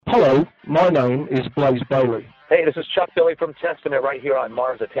Hello, my name is Blaze Bailey. Hey, this is Chuck Billy from Testament right here on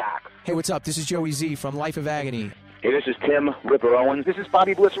Mars Attacks. Hey, what's up? This is Joey Z from Life of Agony. Hey, this is Tim Ripper Owens. This is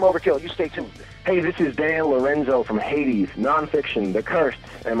Bobby Bliss from Overkill. You stay tuned. Hey, this is Dan Lorenzo from Hades, Nonfiction, The Cursed,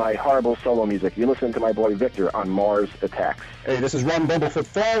 and my horrible solo music. You're listening to my boy Victor on Mars Attacks. Hey, this is Ron Bumblefoot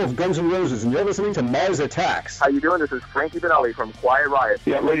Fall of Guns N' Roses, and you're listening to Mars Attacks. How you doing? This is Frankie Benelli from Quiet Riot.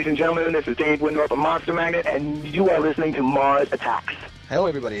 Yeah, ladies and gentlemen, this is Dave Windorf of Monster Magnet, and you are listening to Mars Attacks. Hello,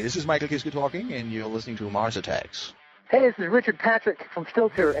 everybody. This is Michael Kiske talking, and you're listening to Mars Attacks. Hey, this is Richard Patrick from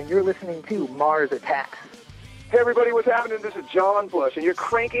Stilter, and you're listening to Mars Attacks. Hey, everybody, what's happening? This is John Bush, and you're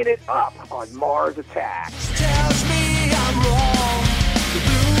cranking it up on Mars Attacks. Tells me I'm wrong. The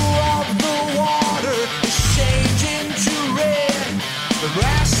blue of the water is changing to red. The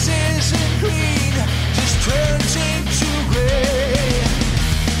grass isn't green, just turns into gray.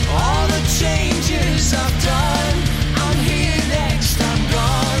 All the changes I've done, I'm here next, I'm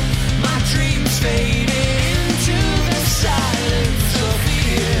gone. My dreams faded into the silence of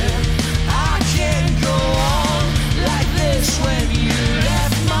fear. I can't go on like this when you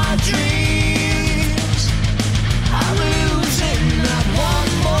left my dreams. I'm losing not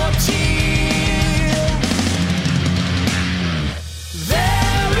one more tear.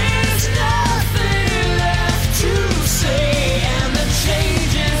 There is nothing left to say, and the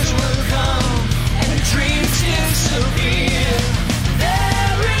changes will come and dreams disappear.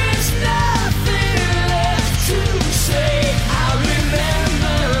 There is nothing left to say. I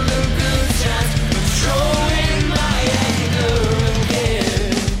remember the good times, controlling my anger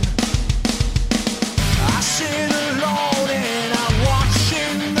again. I sit alone and I'm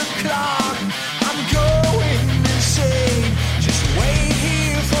watching the clock. I'm going insane, just wait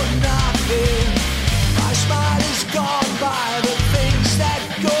here for nothing. My smile is gone by the things that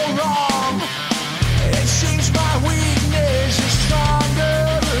go wrong. It seems my weakness is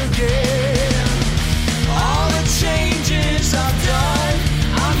stronger again. All the changes I've done,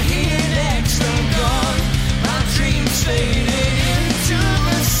 I'm here next, I'm gone. My dreams faded into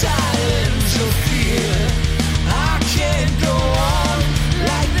the silence of fear. I can't go on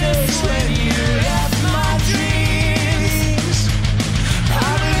like this when you left my dreams.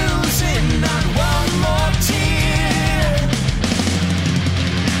 I'm losing not one more tear.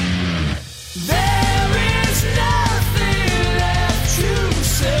 There is nothing left to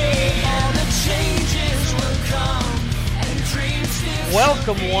say, and the changes will come and dreams disappear.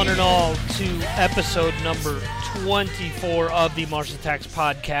 Welcome, one and all, to episode number 24 of the Mars Attacks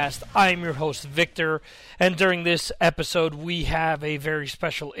podcast. I am your host, Victor, and during this episode, we have a very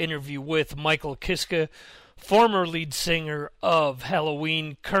special interview with Michael Kiske, former lead singer of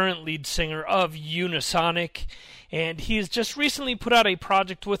Halloween, current lead singer of Unisonic, and he has just recently put out a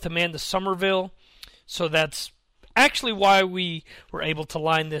project with Amanda Somerville, so that's actually why we were able to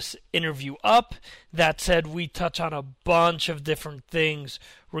line this interview up. That said, we touch on a bunch of different things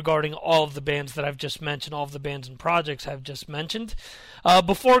regarding all of the bands that I've just mentioned, all of the bands and projects I've just mentioned.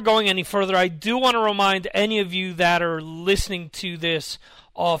 Before going any further, I do want to remind any of you that are listening to this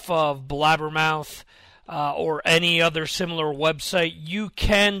off of Blabbermouth or any other similar website, you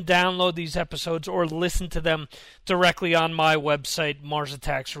can download these episodes or listen to them directly on my website,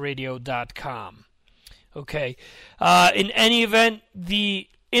 MarsAttacksRadio.com. Okay. In any event, the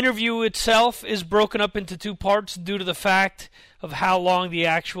interview itself is broken up into two parts due to the fact of how long the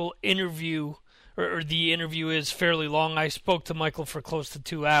actual interview, or the interview is fairly long. I spoke to Michael for close to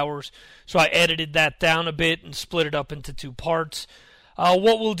 2 hours, so I edited that down a bit and split it up into two parts.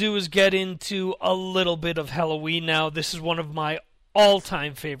 What we'll do is get into a little bit of Halloween now. This is one of my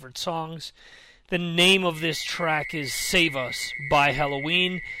all-time favorite songs. The name of this track is Save Us by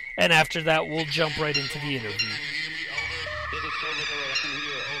Halloween, and after that we'll jump right into the interview.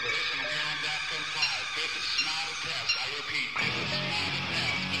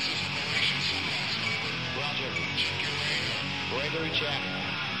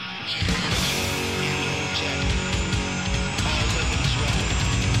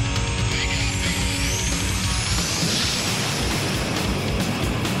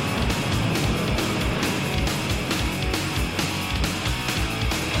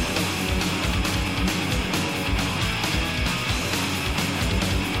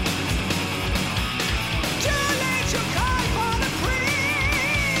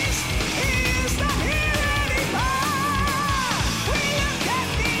 He's not here anymore. We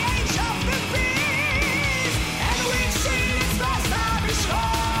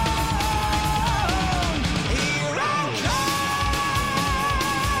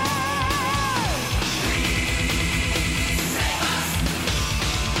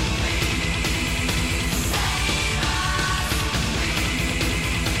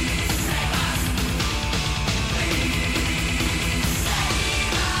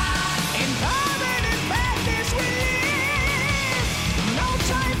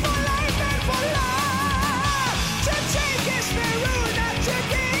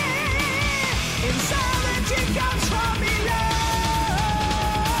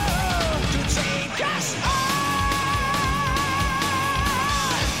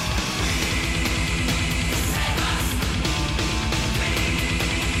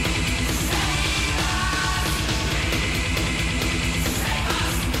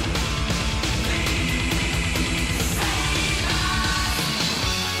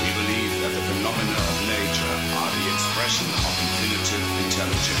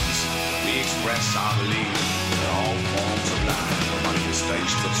express our belief that all forms of life are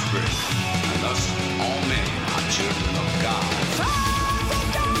manifestations of spirit, and thus all men are children of God.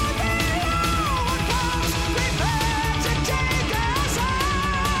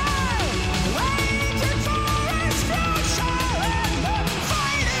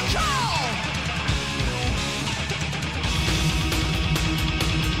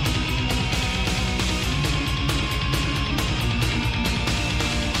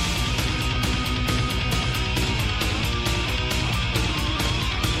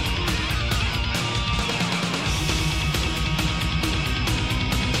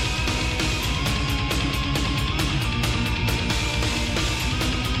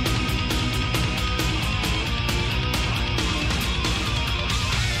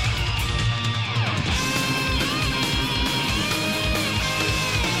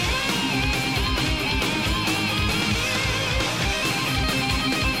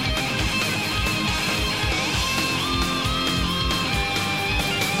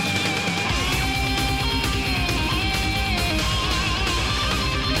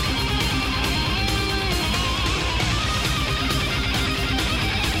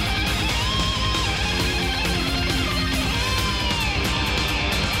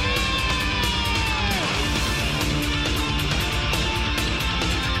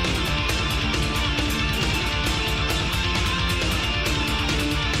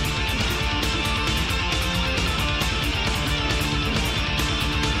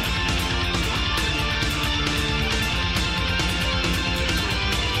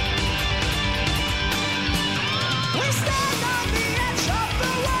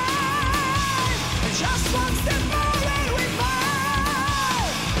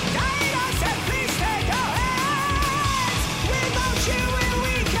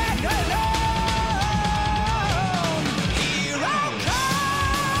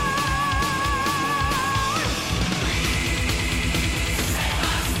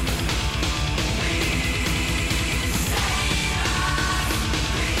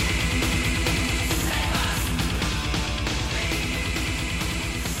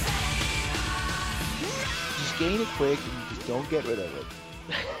 Gain it quick and just don't get rid of it.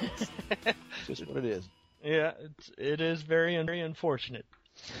 It's just what it is. Yeah, it is very unfortunate.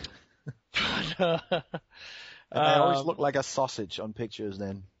 But, I always look like a sausage on pictures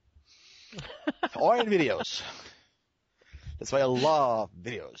then. Or in videos. That's why I love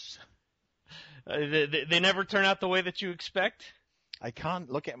videos. They never turn out the way that you expect? I can't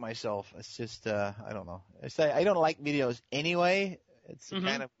look at myself. It's just, I don't know. I don't like videos anyway. It's a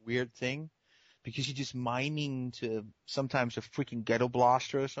kind of weird thing. Because you're just miming to sometimes a freaking ghetto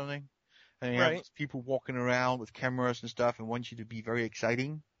blaster or something. And you have people walking around with cameras and stuff and want you to be very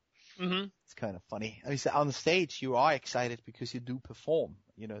exciting. Mm-hmm. It's kind of funny. I mean, on the stage, you are excited because you do perform.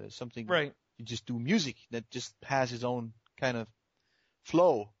 You know, there's something. Right. You just do music that just has its own kind of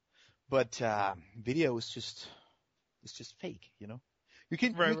flow. But video is just fake, you know. You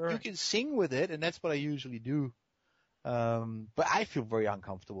can sing with it, and that's what I usually do. But I feel very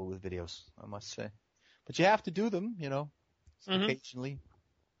uncomfortable with videos, I must say. But you have to do them, you know, occasionally.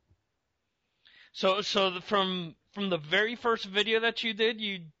 So from the very first video that you did,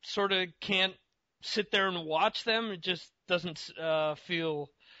 you sort of can't sit there and watch them. It just doesn't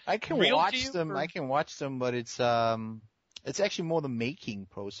feel I can real watch to you, them. or? I can watch them, but it's actually more the making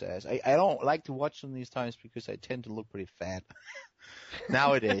process. I don't like to watch them these times because I tend to look pretty fat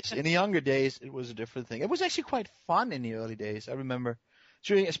nowadays. In the younger days, it was a different thing. It was actually quite fun in the early days. I remember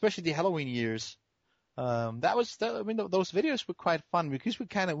especially the Halloween years. Those videos were quite fun because we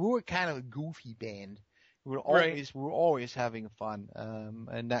were kind of a goofy band. We were always having fun.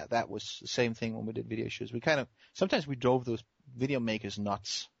 And that was the same thing when we did video shows. Sometimes we drove those video makers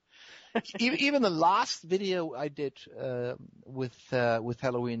nuts. Even the last video I did with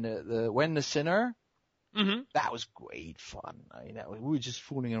Halloween, the When the Sinner, that was great fun. We were just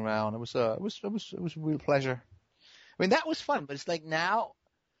fooling around. It was a real pleasure. I mean, that was fun, but it's like now,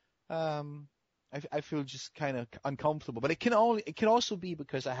 I feel just kind of uncomfortable. But it can also be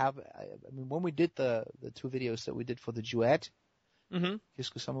because when we did the two videos that we did for the duet,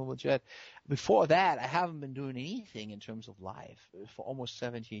 Kiske Summer duet, before that I haven't been doing anything in terms of live for almost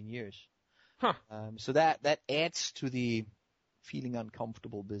 17 years. Huh. So that adds to the feeling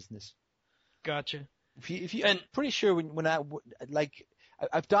uncomfortable business. Gotcha. I'm pretty sure when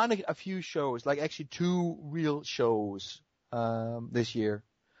I've done a few shows, like actually 2 real shows this year.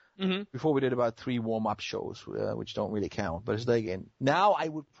 Before we did about 3 warm-up shows, which don't really count. But it's like, and now I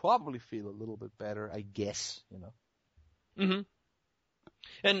would probably feel a little bit better, I guess, you know.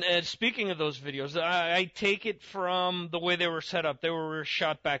 And speaking of those videos, I take it from the way they were set up, they were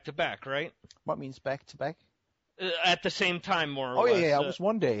shot back to back, right? What means back to back? At the same time, more or less. Oh, yeah. It was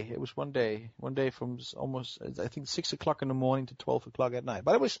one day. It was one day from almost, I think, 6 o'clock in the morning to 12 o'clock at night.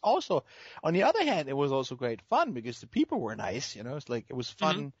 But it was also, on the other hand, it was also great fun because the people were nice. It's like it was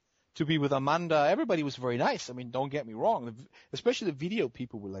fun to be with Amanda. Everybody was very nice. I mean, don't get me wrong. Especially the video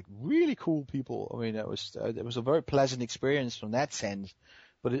people were like really cool people. I mean, it was a very pleasant experience from that sense.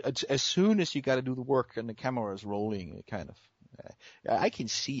 But as soon as you got to do the work and the camera is rolling, it kind of, I can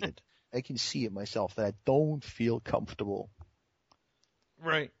see it. I can see it myself that I don't feel comfortable.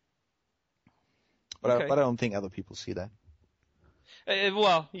 Right. But okay. I don't think other people see that.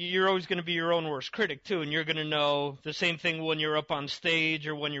 Well, you're always going to be your own worst critic too, and you're going to know the same thing when you're up on stage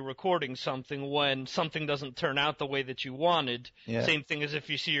or when you're recording something. When something doesn't turn out the way that you wanted, same thing as if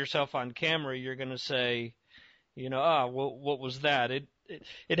you see yourself on camera, you're going to say, what was that?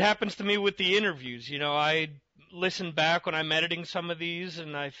 It happens to me with the interviews. I listen back when I'm editing some of these,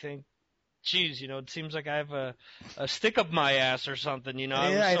 and I think, geez, it seems like I have a stick up my ass or something.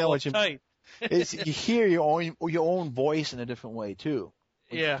 I know what you mean. You hear your own voice in a different way too.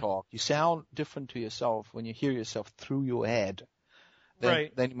 When you talk, you sound different to yourself when you hear yourself through your head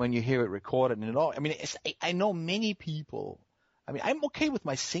than when you hear it recorded and all. I mean, I know many people. I mean, I'm okay with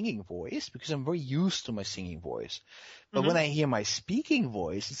my singing voice because I'm very used to my singing voice. But when I hear my speaking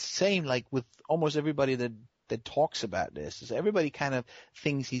voice, it's the same like with almost everybody that talks about this. Is everybody kind of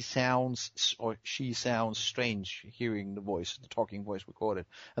thinks he sounds or she sounds strange hearing the talking voice recorded.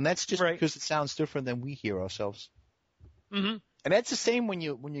 And that's just because it sounds different than we hear ourselves. Mm-hmm. And that's the same when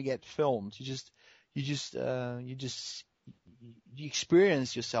you get filmed. You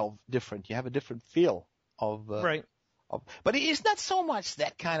experience yourself different. You have a different feel of but it is not so much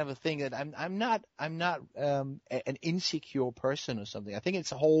that kind of a thing that I'm not an insecure person or something. I think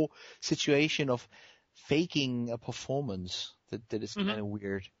it's a whole situation of faking a performance that is kind of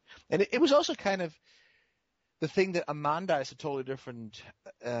weird. And it was also kind of the thing that Amanda is a totally different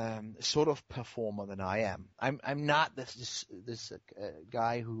sort of performer than I am. I'm not this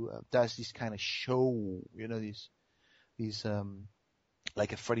guy who does these kind of show, these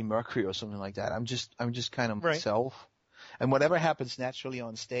like a Freddie Mercury or something like that. I'm just kind of myself. And whatever happens naturally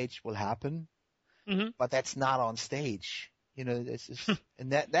on stage will happen, but that's not on stage. It's just,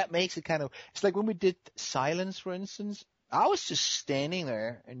 and that makes it kind of, it's like when we did Silence, for instance, I was just standing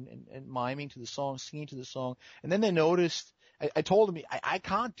there and miming to the song, singing to the song. And then they noticed, I told them, I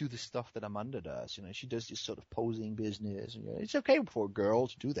can't do the stuff that Amanda does. She does this sort of posing business. And, it's okay for a girl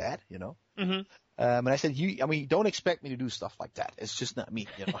to do that, And I said, don't expect me to do stuff like that. It's just not me,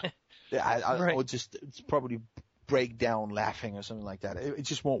 I would just, it's probably break down laughing or something like that. It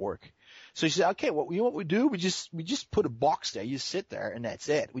just won't work. So she said, okay, what we do? We just put a box there. You sit there and that's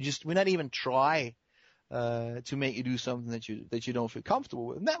it. We not even try to make you do something that you don't feel comfortable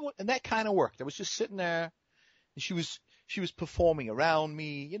with. And that kind of worked. I was just sitting there and she was performing around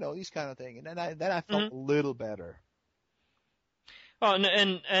me, these kind of thing. And then I felt a little better. Oh,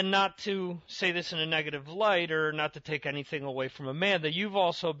 and not to say this in a negative light or not to take anything away from Amanda, you've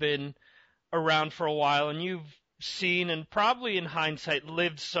also been around for a while and you've seen and probably in hindsight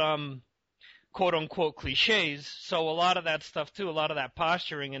lived some quote unquote cliches. So a lot of that stuff too, a lot of that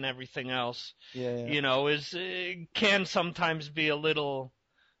posturing and everything else, can sometimes be a little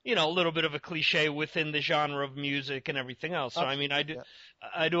bit of a cliche within the genre of music and everything else. So absolutely. I mean,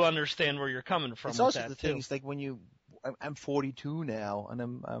 I do understand where you're coming from. It's with also that the thing is like when I'm 42 now and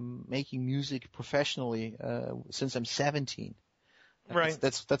I'm making music professionally since I'm 17. Right.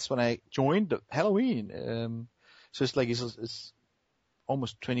 That's when I joined Halloween. So it's like it's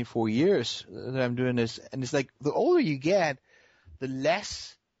almost 24 years that I'm doing this, and it's like the older you get, the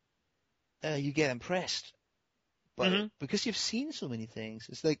less you get impressed. But because you've seen so many things,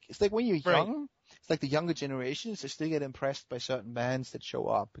 it's like when you're young, it's like the younger generations, they still get impressed by certain bands that show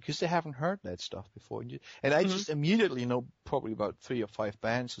up because they haven't heard that stuff before. And I just immediately know probably about 3 or 5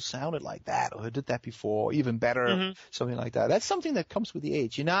 bands who sounded like that or who did that before, or even better, something like that. That's something that comes with the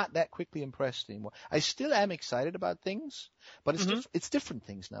age. You're not that quickly impressed anymore. I still am excited about things, but it's different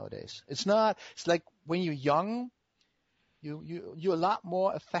things nowadays. It's like when you're young, you're a lot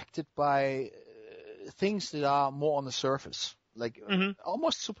more affected by things that are more on the surface, like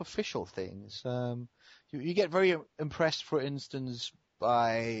almost superficial things. You get very impressed, for instance,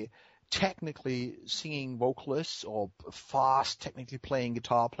 by technically singing vocalists or fast technically playing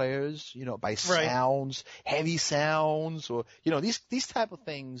guitar players, by sounds, heavy sounds, or, these type of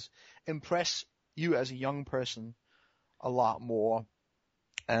things impress you as a young person a lot more.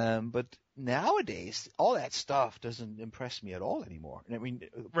 But nowadays, all that stuff doesn't impress me at all anymore. And I mean,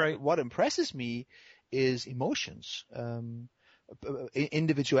 right. What impresses me is emotions,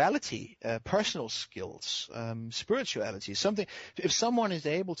 individuality, personal skills, spirituality. Something. If someone is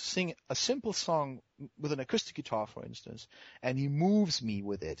able to sing a simple song with an acoustic guitar, for instance, and he moves me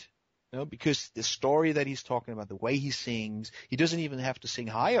with it, because the story that he's talking about, the way he sings, he doesn't even have to sing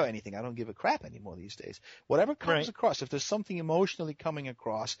high or anything. I don't give a crap anymore these days. Whatever comes across, if there's something emotionally coming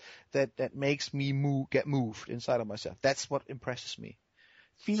across that makes me get moved inside of myself, that's what impresses me.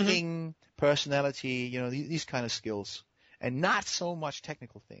 Feeling, personality, these kind of skills, and not so much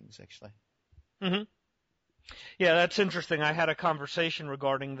technical things, actually. Mm-hmm. Yeah, that's interesting. I had a conversation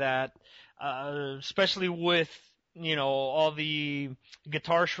regarding that, especially with all the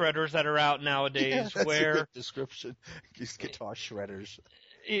guitar shredders that are out nowadays. Yeah, that's where a good description. These guitar shredders.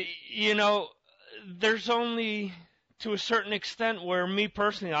 There's only to a certain extent where me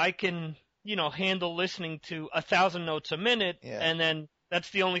personally, I can, handle listening to 1,000 notes a minute, and then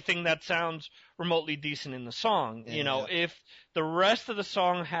that's the only thing that sounds remotely decent in the song. Yeah. If the rest of the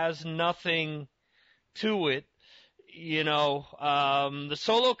song has nothing to it, the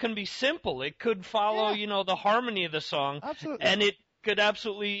solo can be simple. It could follow, the harmony of the song. Absolutely. And it could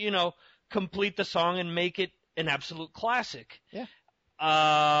absolutely, complete the song and make it an absolute classic. Yeah.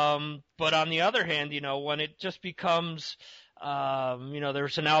 But on the other hand, when it just becomes,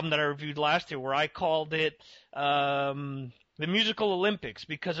 there's an album that I reviewed last year where I called it, the Musical Olympics,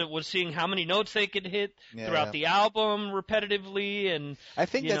 because it was seeing how many notes they could hit throughout the album repetitively. And I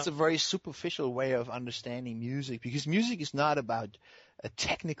think that's a very superficial way of understanding music, because music is not about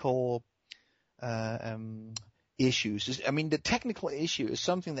technical issues. I mean, the technical issue is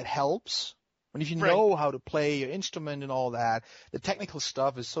something that helps. And if you know how to play your instrument and all that, the technical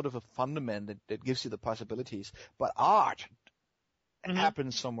stuff is sort of a fundament that gives you the possibilities. But art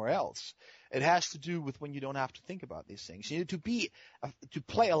happens somewhere else. It has to do with when you don't have to think about these things. You need to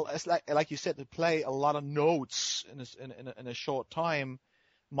play, like you said, to play a lot of notes in a short time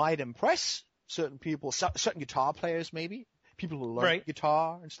might impress certain people, certain guitar players maybe, people who learn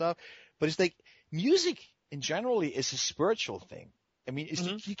guitar and stuff. But it's like music in generally is a spiritual thing. I mean,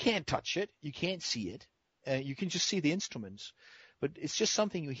 you can't touch it, you can't see it, you can just see the instruments, but it's just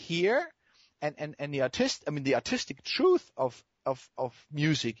something you hear, and the artistic truth of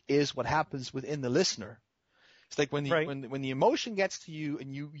music is what happens within the listener. It's like when the emotion gets to you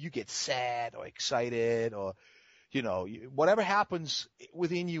and you get sad or excited or whatever happens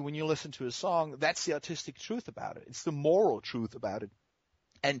within you when you listen to a song, that's the artistic truth about it. It's the moral truth about it.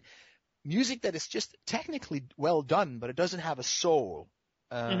 And music that is just technically well done, but it doesn't have a soul.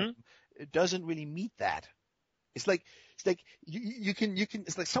 It doesn't really meet that. It's like you can.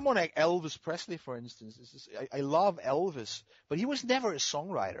 It's like someone like Elvis Presley, for instance. I love Elvis, but he was never a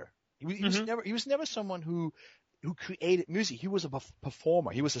songwriter. He was never someone who created music. He was a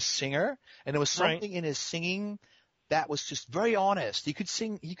performer. He was a singer, and there was something in his singing that was just very honest. He could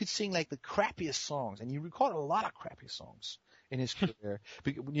sing like the crappiest songs, and he recorded a lot of crappy songs in his career,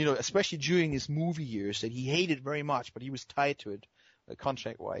 especially during his movie years that he hated very much, but he was tied to it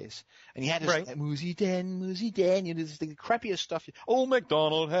contract-wise. And he had this Moosey Den, this the crappiest stuff. Old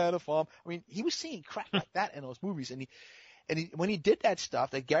MacDonald had a farm. I mean, he was singing crap like that in those movies, and when he did that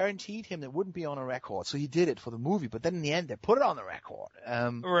stuff, they guaranteed him that it wouldn't be on a record, so he did it for the movie. But then in the end, they put it on the record.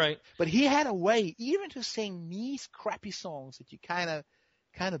 But he had a way, even to sing these crappy songs, that you kind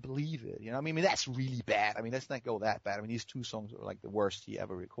of believe it, I mean, that's really bad. I mean, let's not go that bad. I mean, these two songs are like the worst he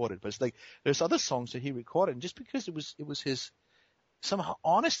ever recorded. But it's like there's other songs that he recorded, and just because it was his somehow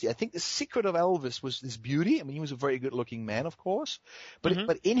honesty. I think the secret of Elvis was his beauty. I mean, he was a very good-looking man, of course,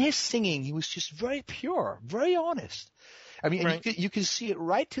 but in his singing, he was just very pure, very honest. I mean, you can see it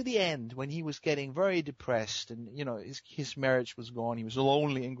right to the end when he was getting very depressed, and his marriage was gone. He was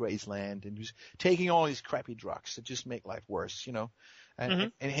lonely in Graceland, and he was taking all these crappy drugs that just make life worse.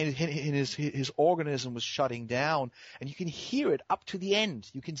 And his organism was shutting down, and you can hear it up to the end.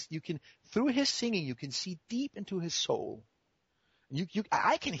 You can through his singing, you can see deep into his soul.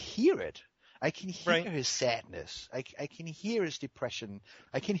 I can hear it. I can hear his sadness. I can hear his depression.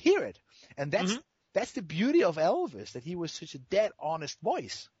 I can hear it, and that's the beauty of Elvis, that he was such a dead honest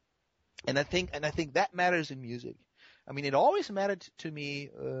voice, and I think that matters in music. I mean, it always mattered to me,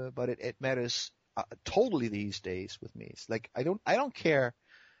 but it matters totally these days with me. It's like I don't care.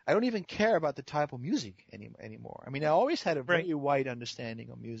 I don't even care about the type of music anymore. I mean, I always had a very wide understanding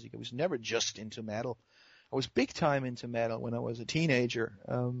of music. I was never just into metal. I was big time into metal when I was a teenager,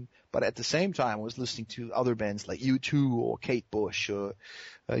 but at the same time I was listening to other bands like U2 or Kate Bush or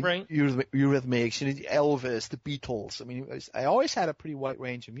Eurythmics, Elvis, the Beatles. I mean, I always had a pretty wide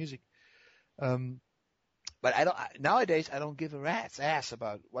range of music. But nowadays I don't give a rat's ass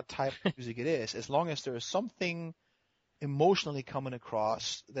about what type of music it is, as long as there is something emotionally coming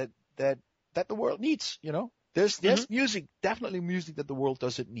across that the world needs, you know. There's music, definitely music that the world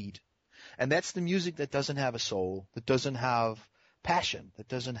doesn't need. And that's the music that doesn't have a soul, that doesn't have passion, that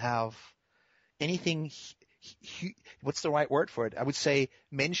doesn't have anything, what's the right word for it? I would say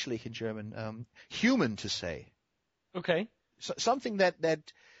menschlich in German, human to say. Okay. So, something that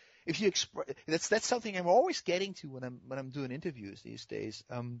if you express, that's something I'm always getting to when I'm doing interviews these days.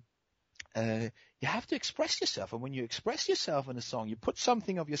 You have to express yourself, and when you express yourself in a song, you put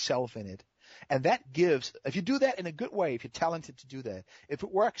something of yourself in it, and that gives. If you do that in a good way, if you're talented to do that, if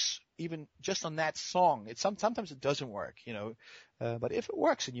it works, even just on that song, sometimes it doesn't work, you know. But if it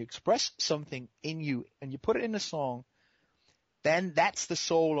works and you express something in you and you put it in a song, then that's the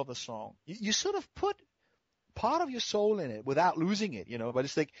soul of the song. You sort of put part of your soul in it without losing it, you know. But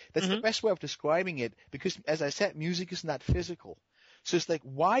it's like that's the best way of describing it, because, as I said, music is not physical. So it's like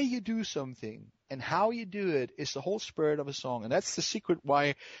why you do something and how you do it is the whole spirit of a song. And that's the secret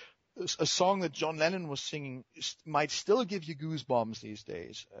why a song that John Lennon was singing might still give you goosebumps these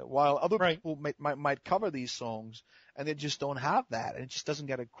days, while other people might cover these songs and they just don't have that, and it just doesn't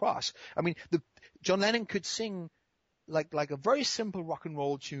get across. I mean, John Lennon could sing like a very simple rock and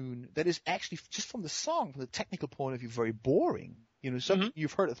roll tune that is actually, just from the song, from the technical point of view, very boring. You know, something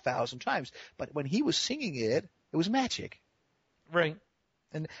you've heard 1,000 times, but when he was singing it, it was magic. Right.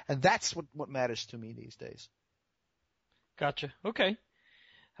 And that's what matters to me these days. Gotcha. Okay.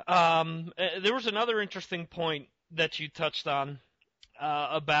 There was another interesting point that you touched on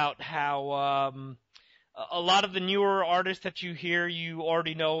about how a lot of the newer artists that you hear, you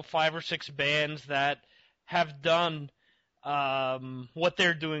already know 5 or 6 bands that have done what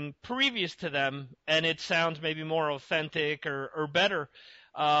they're doing previous to them, and it sounds maybe more authentic or better.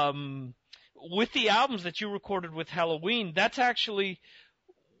 With the albums that you recorded with Halloween, that's actually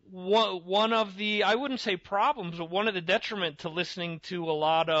one of the, I wouldn't say problems, but one of the detriment to listening to a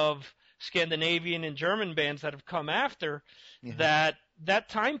lot of Scandinavian and German bands that have come after, that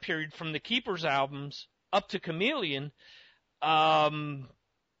time period from the Keepers albums up to Chameleon,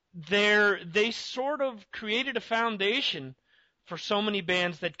 they sort of created a foundation for so many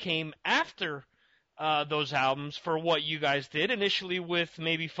bands that came after those albums for what you guys did initially, with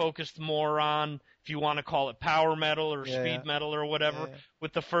maybe focused more on, if you want to call it power metal or speed metal or whatever,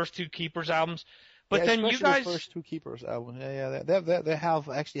 with the first 2 Keepers albums. But then you guys, the first 2 Keepers albums, they have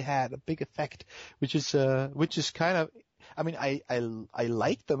actually had a big effect, which is kind of, I mean, I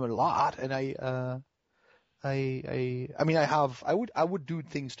like them a lot, and I would do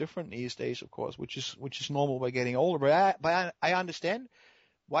things different these days, of course, which is normal by getting older. But I understand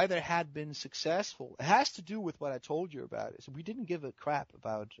why they had been successful. It has to do with what I told you about it. So we didn't give a crap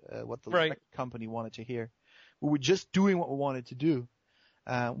about what the record company wanted to hear. We were just doing what we wanted to do.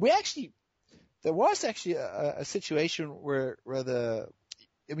 There was actually a situation where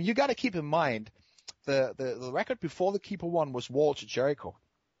you got to keep in mind the record before the Keeper one was Walls of Jericho.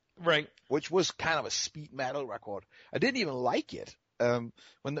 Right. Which was kind of a speed metal record. I didn't even like it.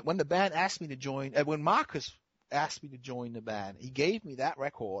 When the band asked me to join, when Marcus asked me to join the band, he gave me that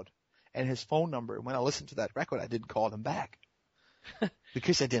record and his phone number. And when I listened to that record, I didn't call him back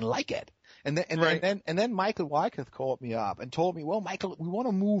because I didn't like it. And then Michael Wyckoff called me up and told me, well, Michael, we want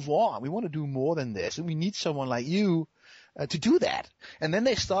to move on. We want to do more than this, and we need someone like you to do that. And then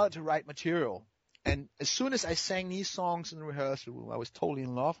they started to write material. And as soon as I sang these songs in the rehearsal room, I was totally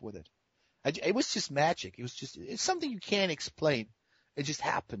in love with it. It was just magic. It's something you can't explain. It just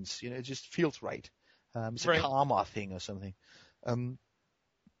happens, you know. It just feels right. It's a karma thing or something. And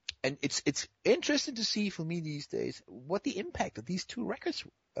it's interesting to see for me these days what the impact of these 2 records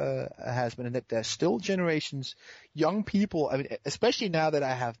has been, and that there's still generations, young people. I mean, especially now that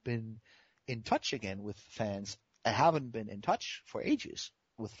I have been in touch again with fans. I haven't been in touch for ages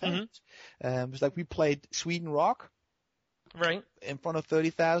with fans. It's like we played Sweden Rock. Right. In front of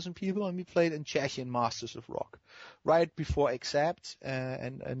 30,000 people, and we played in Czechia Masters of Rock, right before Accept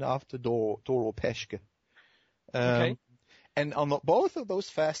and after Doro Peschke. Okay. And on both of those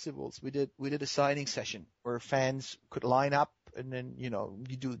festivals, we did a signing session where fans could line up, and then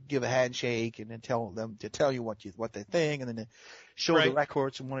you give a handshake and then tell you what they think, and then they show the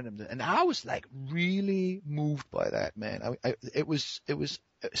records and one of them. And I was like really moved by that, man. It was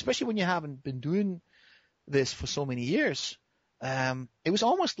especially when you haven't been doing this for so many years. It was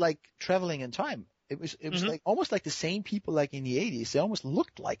almost like traveling in time. It was like almost like the same people like in the 80s. They almost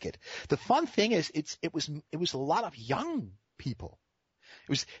looked like it. The fun thing is it was a lot of young people.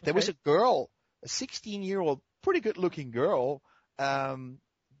 There was a girl, a 16-year-old, pretty good looking girl,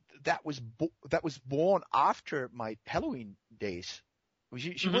 that was born after my Halloween days.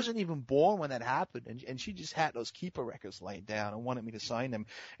 She wasn't even born when that happened, and she just had those Keeper records laid down and wanted me to sign them,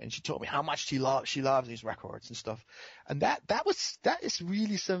 and she told me how much she loves these records and stuff, and that is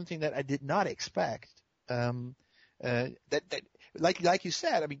really something that I did not expect. That like you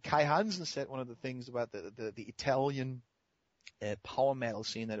said, I mean, Kai Hansen said one of the things about the Italian power metal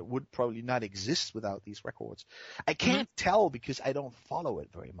scene, that it would probably not exist without these records. I can't tell because I don't follow it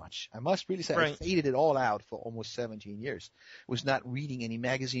very much. I must really say I faded it all out for almost 17 years. Was not reading any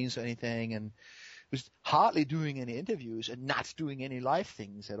magazines or anything, and was hardly doing any interviews and not doing any live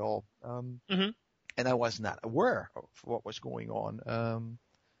things at all. And I was not aware of what was going on.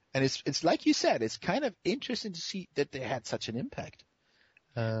 And it's like you said, it's kind of interesting to see that they had such an impact.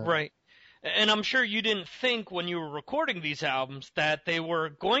 Right. And I'm sure you didn't think when you were recording these albums that they were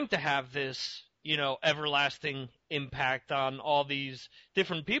going to have this, everlasting impact on all these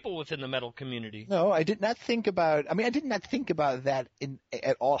different people within the metal community. No, I did not think about that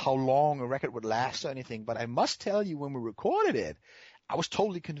at all, how long a record would last or anything. But I must tell you, when we recorded it, I was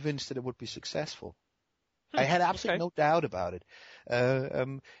totally convinced that it would be successful. I had absolutely no doubt about it.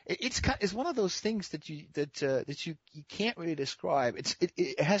 It's one of those things that you can't really describe.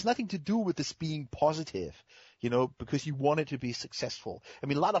 It has nothing to do with this being positive, because you want it to be successful. I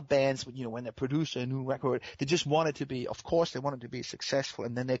mean, a lot of bands, when they produce a new record, they just want it to be, of course, they want it to be successful,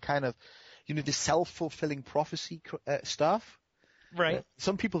 and then they kind of, the self-fulfilling prophecy stuff. Right.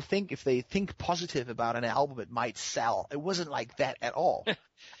 Some people think if they think positive about an album, it might sell. It wasn't like that at all.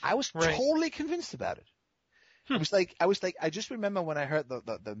 I was totally convinced about it. I was just remember when I heard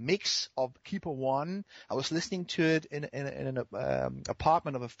the mix of Keeper One, I was listening to it in an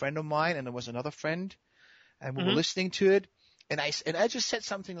apartment of a friend of mine, and there was another friend, and we were listening to it, and I just said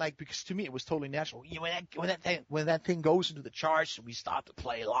something like, because to me it was totally natural. When that thing goes into the charts and we start to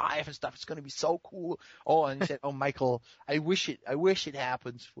play live and stuff, it's going to be so cool. Oh, and he said, "Oh, Michael, I wish it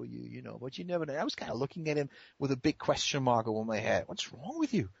happens for you, but you never know." I was kind of looking at him with a big question mark over my head. What's wrong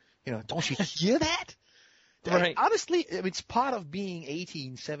with you? Don't you hear that? Right. Honestly, it's part of being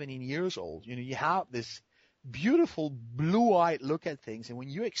 18, 17 years old. You have this beautiful blue-eyed look at things, and when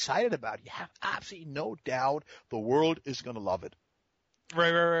you're excited about it, you have absolutely no doubt the world is going to love it.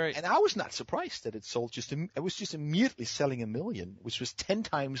 Right. And I was not surprised that it sold it was just immediately selling 1 million, which was 10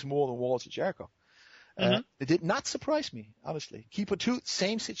 times more than Walls of Jericho. It did not surprise me, honestly. Keeper 2,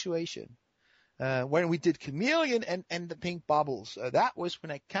 same situation. When we did Chameleon and the Pink Bubbles, that was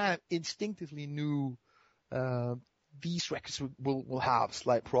when I kind of instinctively knew these records will have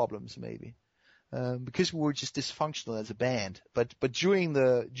slight problems, maybe, because we were just dysfunctional as a band. But during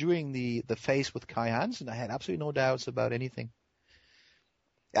the phase with Kai Hansen, I had absolutely no doubts about anything.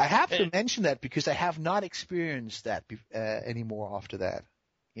 I have to mention that because I have not experienced that anymore after that.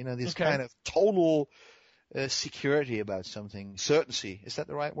 This kind of total security about something. Certainty. Is that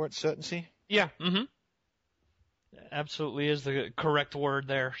the right word? Certainty? Yeah. Mm-hmm. Absolutely is the correct word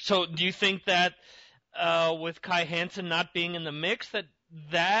there. So do you think that with Kai Hansen not being in the mix,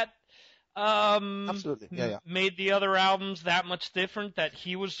 that absolutely, yeah. made the other albums that much different, that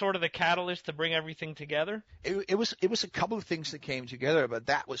he was sort of the catalyst to bring everything together? It was a couple of things that came together, but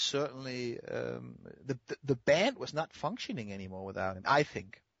that was certainly the band was not functioning anymore without him, I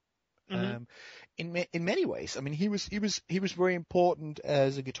think. In many ways. I mean, he was very important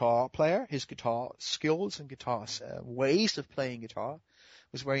as a guitar player. His guitar skills and ways of playing guitar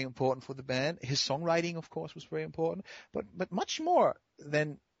was very important for the band. His songwriting, of course, was very important, but much more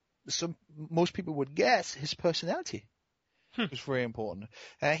than most people would guess, his personality was very important.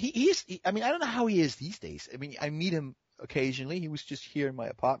 I don't know how he is these days. I mean, I meet him occasionally. He was just here in my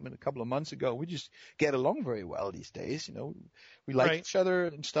apartment a couple of months ago. We just get along very well these days. We like each other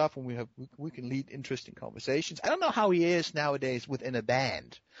and stuff, and we can lead interesting conversations. I don't know how he is nowadays within a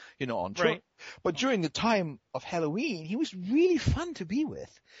band, on tour. Right. But during the time of Halloween, he was really fun to be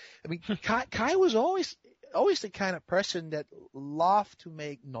with. I mean, Kai was always the kind of person that loved to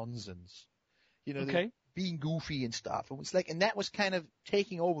make nonsense. Being goofy and stuff. It was and that was kind of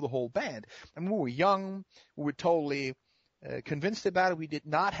taking over the whole band. I mean, we were young. We were totally convinced about it. We did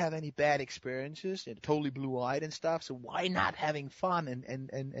not have any bad experiences, and totally blue-eyed and stuff. So why not having fun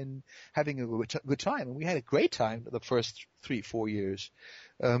and having a good time? And we had a great time the first 3-4 years.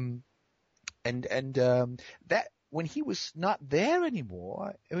 That when he was not there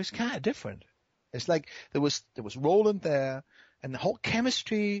anymore, it was kind of different. It's like there was Roland there, and the whole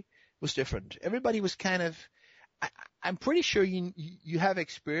chemistry was different. Everybody was kind of. I'm pretty sure you have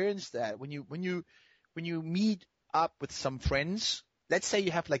experienced that when you meet up with some friends. Let's say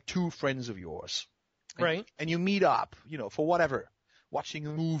you have 2 friends of yours, right? And you meet up, for whatever watching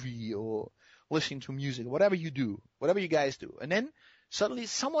a movie or listening to music, whatever you do, whatever you guys do. And then suddenly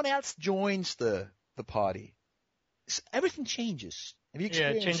someone else joins the party. Everything changes. Have you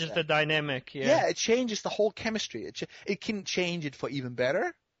experienced it changes that? the dynamic. Yeah, it changes the whole chemistry. It can change it for even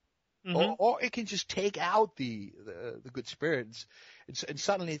better. Or it can just take out the good spirits. And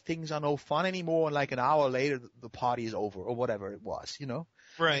suddenly things are no fun anymore, and like an hour later the party is over, or whatever it was, you know?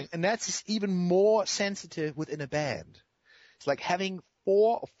 Right. And that's even more sensitive within a band. It's like having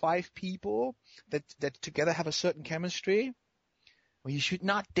 4 or 5 people that together have a certain chemistry. Well, you should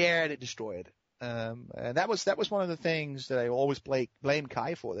not dare to destroy it. And that was one of the things that I always blame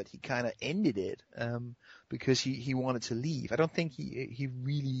Kai for, that he kind of ended it, because he wanted to leave. I don't think he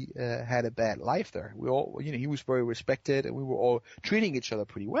really had a bad life there. We all, he was very respected, and we were all treating each other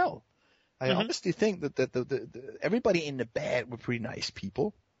pretty well. I honestly think that the everybody in the band were pretty nice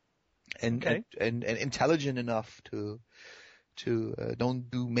people, and intelligent enough to don't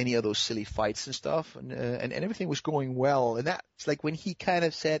do many of those silly fights and stuff, and everything was going well. And that's like when he kind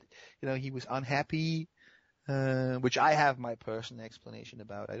of said, he was unhappy, which I have my personal explanation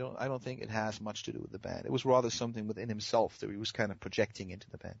about. I don't think it has much to do with the band. It was rather something within himself that he was kind of projecting into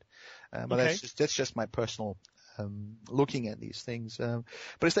the band. But that's just my personal looking at these things. But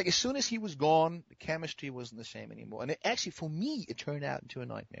it's like as soon as he was gone, the chemistry wasn't the same anymore. And actually, for me, it turned out into a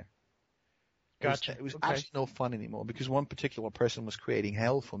nightmare. Gotcha. It was actually no fun anymore, because one particular person was creating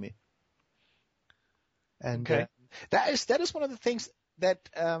hell for me. And that is one of the things that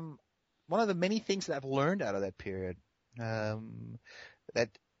one of the many things that I've learned out of that period. That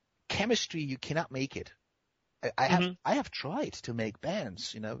chemistry, you cannot make it. I have tried to make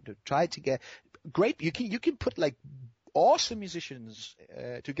bands, to try to get great. You can put like awesome musicians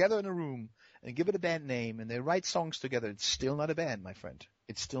together in a room and give it a band name, and they write songs together. It's still not a band, my friend.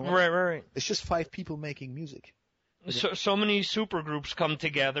 It's still not. Right. It's just 5 people making music. So many supergroups come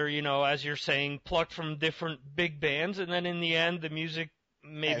together, as you're saying, plucked from different big bands, and then in the end, the music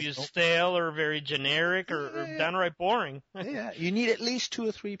maybe is stale or very generic or downright boring. Yeah, you need at least 2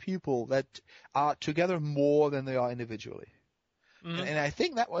 or 3 people that are together more than they are individually. And I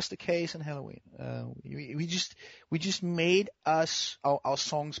think that was the case in Halloween. We just made our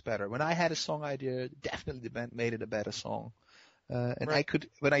songs better. When I had a song idea, definitely the band made it a better song. And I could,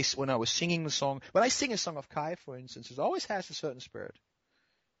 when I was singing the song, when I sing a song of Kai, for instance, it always has a certain spirit.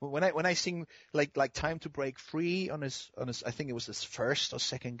 When I sing like Time to Break Free on his, I think it was his first or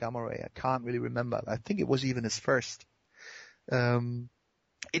second Gamma Ray. I can't really remember. I think it was even his first.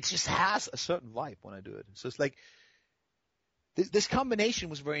 It just has a certain vibe when I do it. So it's like, this combination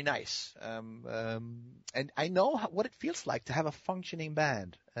was very nice. And I know what it feels like to have a functioning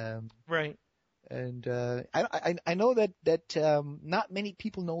band. Right. And I know that not many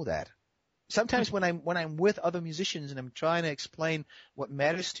people know that. Sometimes when I'm with other musicians and I'm trying to explain what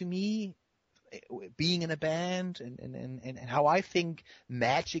matters to me, being in a band and how I think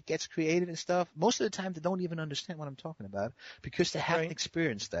magic gets created and stuff, most of the time they don't even understand what I'm talking about because they haven't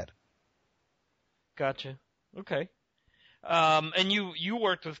experienced that. Gotcha. Okay. And you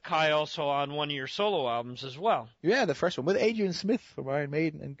worked with Kai also on one of your solo albums as well. Yeah, the first one with Adrian Smith from Iron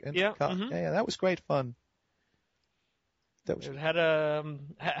Maiden and yeah, Kai. Yeah, that was great fun. It had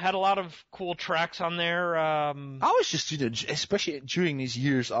a lot of cool tracks on there. I was just, especially during these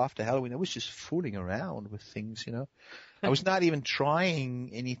years after Halloween, I was just fooling around with things, I was not even trying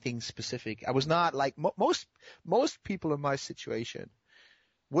anything specific. I was not like most people in my situation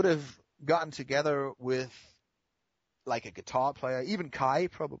would have gotten together with like a guitar player, even Kai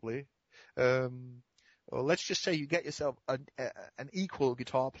probably. Or let's just say you get yourself an equal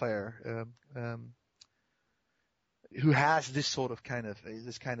guitar player who has this kind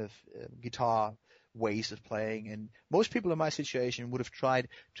of guitar ways of playing, and most people in my situation would have tried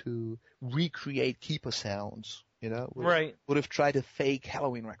to recreate keeper sounds, would have tried to fake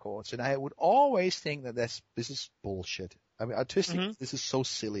Halloween records, and I would always think that this is bullshit. I mean, artistic, this is so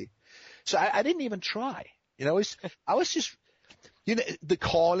silly. So I didn't even try. I was just, The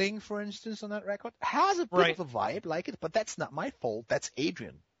Calling, for instance, on that record has a bit of a vibe like it, but that's not my fault. That's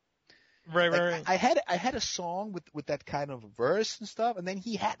Adrian. Right. I had a song with that kind of verse and stuff, and then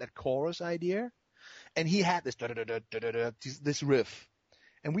he had that chorus idea, and he had this riff,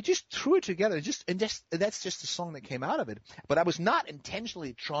 and we just threw it together. That's just the song that came out of it. But I was not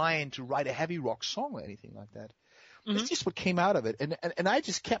intentionally trying to write a heavy rock song or anything like that. It's just what came out of it, and I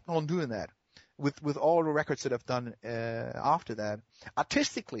just kept on doing that with all the records that I've done after that.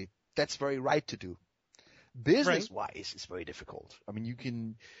 Artistically, that's very right to do. Business-wise, it's very difficult. I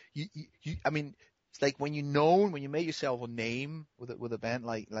mean, It's like when you made yourself a name with a band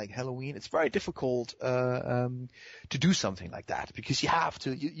like Halloween, it's very difficult to do something like that, because you have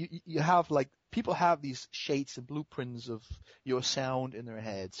to. You have, like, people have these shades and blueprints of your sound in their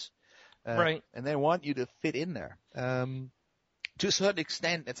heads, right? And they want you to fit in there. To a certain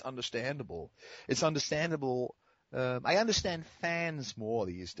extent, it's understandable. It's understandable. I understand fans more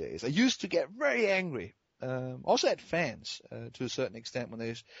these days. I used to get very angry. Also at fans, to a certain extent,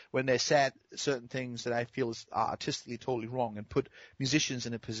 when they said certain things that I feel are artistically totally wrong and put musicians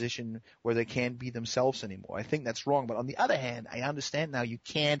in a position where they can't be themselves anymore. I think that's wrong. But on the other hand, I understand now you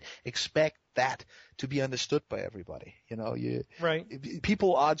can't expect that to be understood by everybody. Right.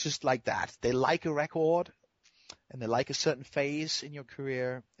 People are just like that. They like a record and they like a certain phase in your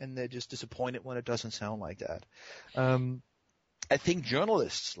career, and they're just disappointed when it doesn't sound like that. I think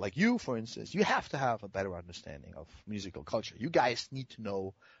journalists like you, for instance, you have to have a better understanding of musical culture. You guys need to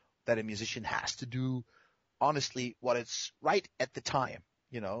know that a musician has to do, honestly, what is right at the time.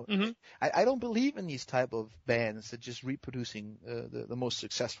 Mm-hmm. I don't believe in these type of bands that just reproducing the most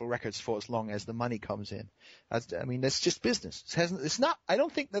successful records for as long as the money comes in. That's just business. It's not. I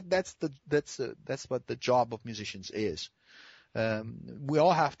don't think that's what the job of musicians is. We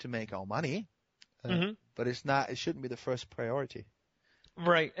all have to make our money. But it shouldn't be the first priority.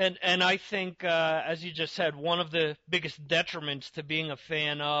 Right. And I think, as you just said, one of the biggest detriments to being a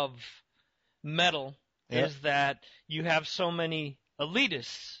fan of metal is that you have so many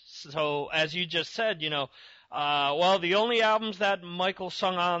elitists. So, as you just said, the only albums that Michael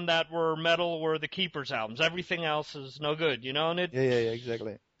sung on that were metal were the Keepers albums. Everything else is no good, and it. Yeah,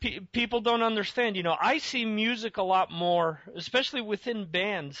 exactly. People don't understand, I see music a lot more, especially within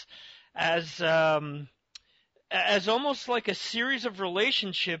bands, as almost like a series of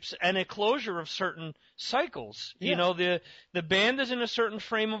relationships and a closure of certain cycles. Yeah. The band is in a certain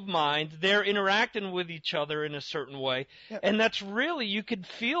frame of mind. They're interacting with each other in a certain way. Yeah. And that's really, you could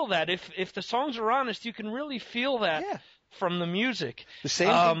feel that. If the songs are honest, you can really feel that from the music. The same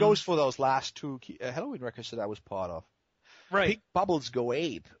thing goes for those last two Halloween records that I was part of. Right. Pink Bubbles Go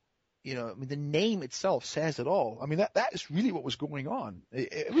Ape. The name itself says it all. That is really what was going on.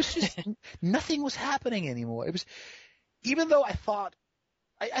 It was just, nothing was happening anymore. It was, even though I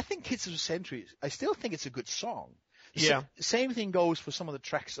think Kids of the Century, I still think it's a good song. Yeah. Same thing goes for some of the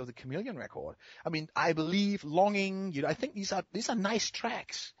tracks of the Chameleon record. I Believe, Longing, I think these are nice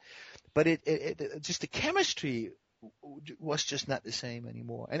tracks. But it just the chemistry was just not the same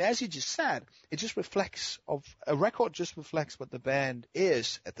anymore. And as you just said, a record just reflects what the band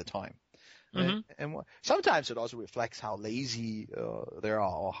is at the time. Mm-hmm. And sometimes it also reflects how lazy they are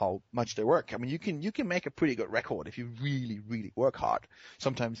or how much they work. You can make a pretty good record if you really, really work hard.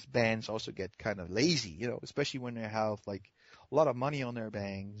 Sometimes bands also get kind of lazy, especially when they have like a lot of money on their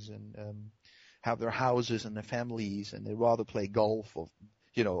banks and have their houses and their families, and they rather play golf or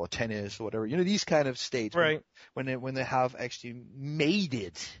tennis or whatever, these kind of states, right? When they have actually made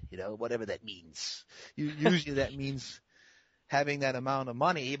it, whatever that means. Usually that means having that amount of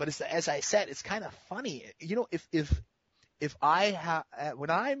money. But as I said, it's kind of funny, if I when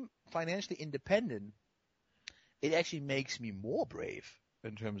I'm financially independent, it actually makes me more brave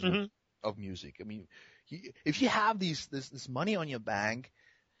in terms of music. If you have this money on your bank,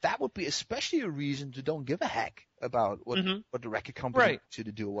 that would be especially a reason to don't give a heck about what the record company wants you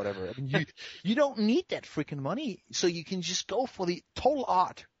to do or whatever. You don't need that freaking money, so you can just go for the total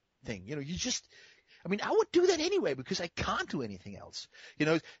art thing. I would do that anyway because I can't do anything else.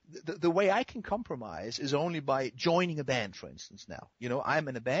 The way I can compromise is only by joining a band, for instance. Now, I'm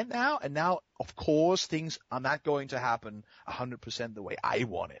in a band now, and now, of course, things are not going to happen 100% the way I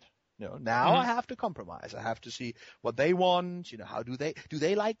want it. Now I have to compromise. I have to see what they want. How do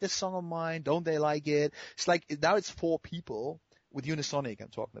they like this song of mine? Don't they like it? It's like now it's 4 people with Unisonic I'm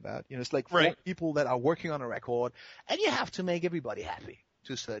talking about. It's like 4 people that are working on a record, and you have to make everybody happy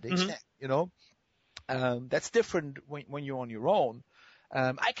to a certain extent. That's different when you're on your own.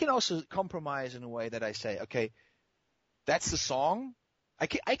 I can also compromise in a way that I say, okay, that's the song. I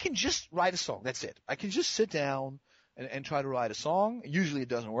can just write a song. That's it. I can just sit down and try to write a song. Usually it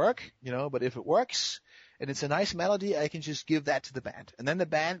doesn't work, but if it works and it's a nice melody, I can just give that to the band. And then the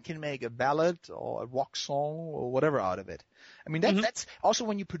band can make a ballad or a rock song or whatever out of it. That's also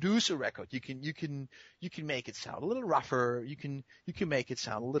when you produce a record, you can make it sound a little rougher. You can make it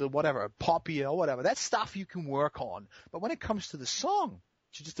sound a little whatever, poppy or whatever. That's stuff you can work on. But when it comes to the song,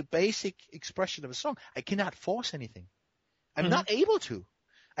 to just a basic expression of a song, I cannot force anything. I'm not able to.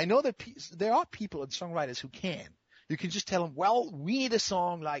 I know that there are people and songwriters who can. You can just tell them, well, we need a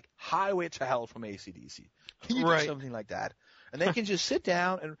song like Highway to Hell from AC/DC. Can you do something like that? And they can just sit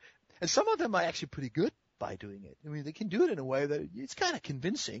down And some of them are actually pretty good by doing it. I mean, they can do it in a way that it's kind of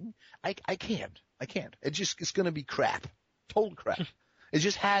convincing. I can't. It's going to be crap. Total crap. It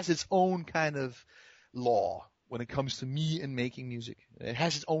just has its own kind of law when it comes to me and making music. It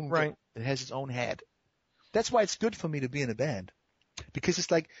has its own right. It has its own head. That's why it's good for me to be in a band. Because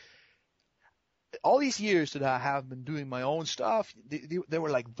it's like, all these years that I have been doing my own stuff, they were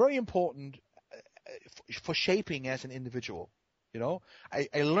like very important for shaping as an individual. You know,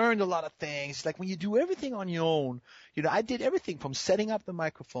 I learned a lot of things. Like when you do everything on your own, you know, I did everything from setting up the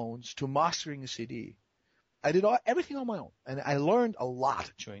microphones to mastering a CD. I did everything on my own, and I learned a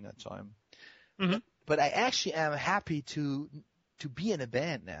lot during that time. Mm-hmm. But I actually am happy to be in a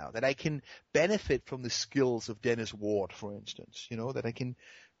band now, that I can benefit from the skills of Dennis Ward, for instance. You know, that I can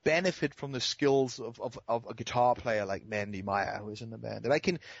benefit from the skills of a guitar player like Mandy Meyer, who is in the band. That I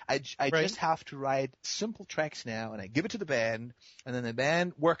right. just have to write simple tracks now, and I give it to the band, and then the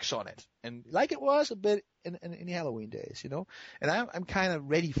band works on it. And like it was a bit in the Halloween days, you know. And I'm kind of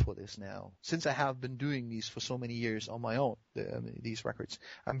ready for this now, since I have been doing these for so many years on my own, these records.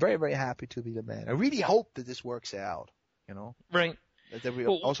 I'm very, very happy to be the band. I really hope that this works out, you know. Right. That we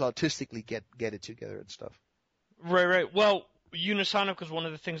also artistically get it together and stuff. Right. Well, Unisonic was one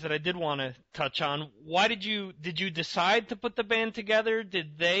of the things that I did want to touch on. Why did you decide to put the band together?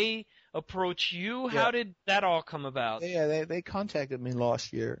 Did they approach you? Yeah. How did that all come about? Yeah, they contacted me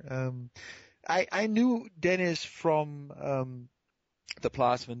last year. I knew Dennis from the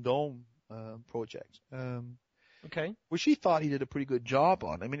Place Vendôme project. Okay. Which he thought he did a pretty good job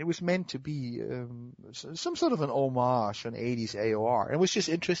on. I mean, it was meant to be some sort of an homage on 80s AOR. And it was just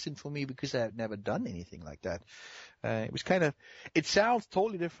interesting for me because I had never done anything like that. It sounds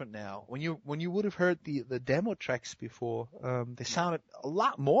totally different now. When you would have heard the demo tracks before, they sounded a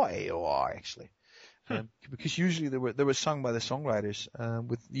lot more AOR actually. Because usually they were sung by the songwriters,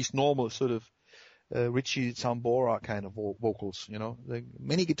 with these normal sort of Richie Sambora kind of vocals, you know. Like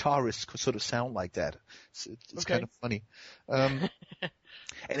many guitarists could sort of sound like that. It's kind of funny. And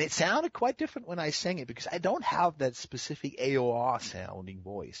it sounded quite different when I sang it because I don't have that specific AOR sounding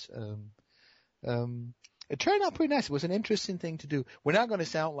voice. It turned out pretty nice. It was an interesting thing to do. We're not going to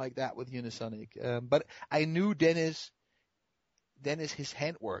sound like that with Unisonic. But I knew Dennis, his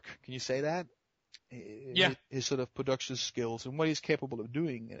handwork. Can you say that? Yeah. His sort of production skills and what he's capable of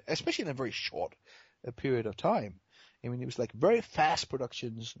doing, especially in a very short period of time. I mean, it was like very fast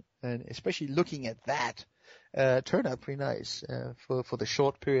productions, and especially looking at that, turned out pretty nice for the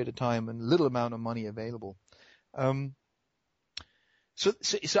short period of time and little amount of money available. So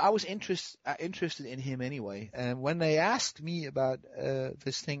I was interested in him anyway. And when they asked me about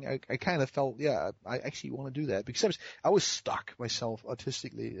this thing, I kind of felt, yeah, I actually want to do that because I was stuck myself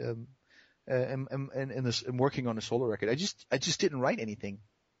artistically. And working on a solo record, I just didn't write anything.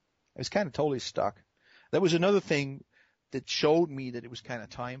 I was kind of totally stuck. That was another thing that showed me that it was kind of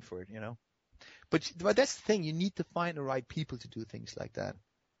time for it, you know. But that's the thing. You need to find the right people to do things like that.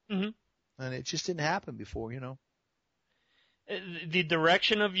 Mm-hmm. And it just didn't happen before, you know. The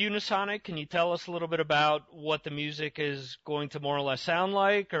direction of Unisonic, can you tell us a little bit about what the music is going to more or less sound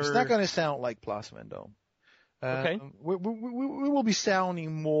like? Or it's not going to sound like Place Vendôme. Okay. We will be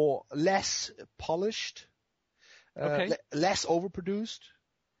sounding less polished, less overproduced.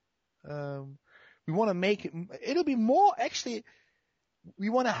 We want to make it'll be more, actually,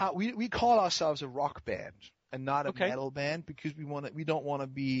 we call ourselves a rock band and not a metal band because we don't want to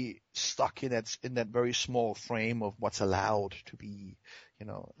be stuck in that very small frame of what's allowed to be, you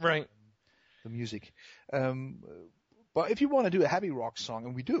know. Right. The music. But if you want to do a heavy rock song,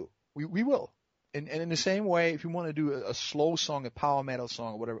 and we do, we will. And in the same way, if you want to do a slow song, a power metal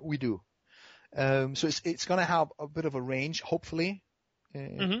song, or whatever, we do. So it's going to have a bit of a range, hopefully,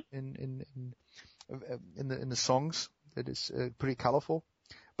 in the songs that is pretty colorful.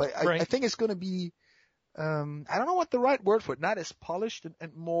 But I think it's going to be, I don't know what the right word for it, not as polished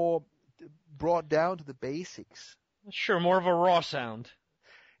and more brought down to the basics. Sure, more of a raw sound.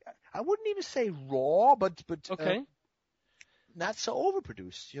 I wouldn't even say raw, but okay. Not so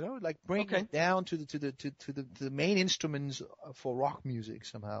overproduced, you know, like bringing it down to the main instruments for rock music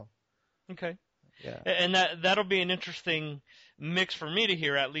somehow. Okay. Yeah. And that'll be an interesting mix for me to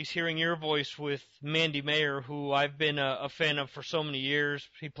hear, at least hearing your voice with Mandy Meyer, who I've been a fan of for so many years.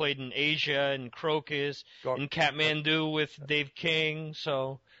 He played in Asia and Crocus and Kathmandu with Dave King,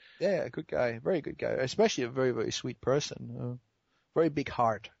 so. Yeah, good guy, very good guy, especially a very, very sweet person. Very big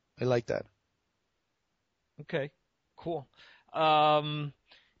heart. I like that. Okay, cool.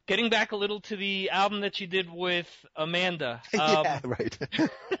 Getting back a little to the album that you did with Amanda. Yeah, right.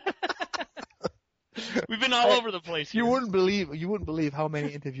 We've been all over the place here. You wouldn't believe how many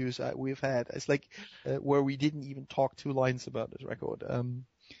interviews we've had. It's like where we didn't even talk 2 lines about this record.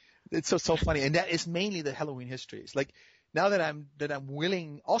 It's so funny, and that is mainly the Halloween history. It's like now that I'm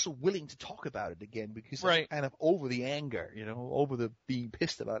willing to talk about it again, because I'm kind of over the anger, over the being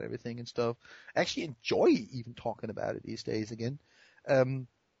pissed about everything and stuff. I actually enjoy even talking about it these days again.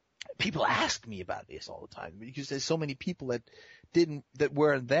 People ask me about this all the time because there's so many people that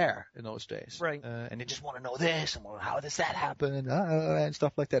weren't there in those days, right? And they just want to know this and how does that happen and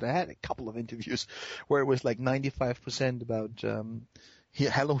stuff like that. I had a couple of interviews where it was like 95% about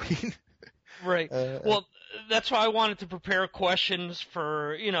Halloween. Right. Well, that's why I wanted to prepare questions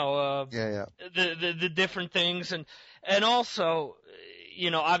for the different things, and also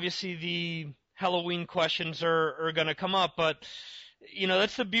obviously the Halloween questions are going to come up, but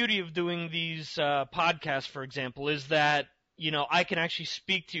that's the beauty of doing these podcasts, for example, is that I can actually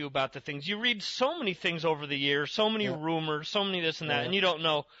speak to you about the things. You read so many things over the years, so many rumors, so many this and that, and you don't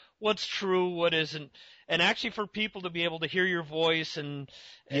know what's true, what isn't. And actually for people to be able to hear your voice and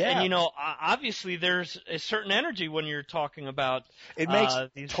obviously there's a certain energy when you're talking about it makes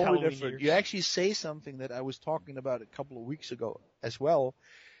these totally Halloween different. years. You actually say something that I was talking about a couple of weeks ago as well,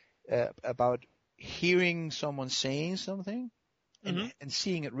 about hearing someone saying something and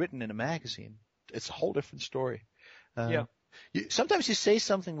seeing it written in a magazine. It's a whole different story. Sometimes you say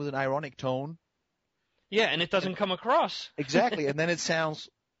something with an ironic tone. Yeah, and it doesn't come across. Exactly, and then it sounds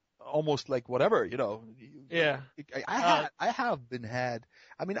almost like whatever, Yeah. I have been had.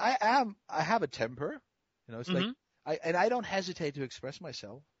 I mean, I have a temper, it's like, I don't hesitate to express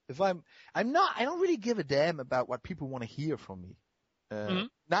myself. If I don't really give a damn about what people want to hear from me.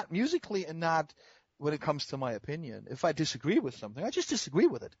 Not musically and not when it comes to my opinion. If I disagree with something, I just disagree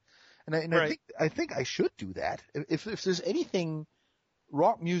with it. And I think I should do that. If there's anything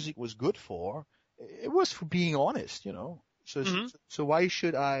rock music was good for, it was for being honest, So why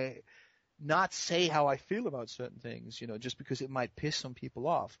should I not say how I feel about certain things, just because it might piss some people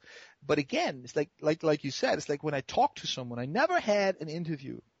off? But again, it's like you said, it's like when I talk to someone, I never had an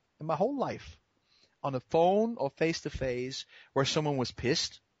interview in my whole life on a phone or face to face where someone was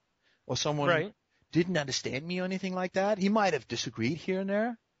pissed or someone didn't understand me or anything like that. He might have disagreed here and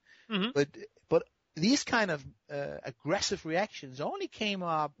there, but these kind of aggressive reactions only came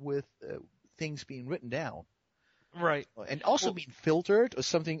up with things being written down. Right. And also being filtered or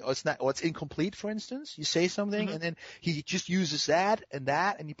something, or it's incomplete, for instance. You say something and then he just uses that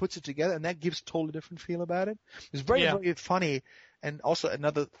and he puts it together and that gives a totally different feel about it. It's very, very funny. And also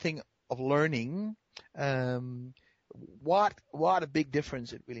another thing of learning, what a big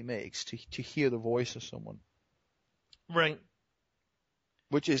difference it really makes to hear the voice of someone. Right.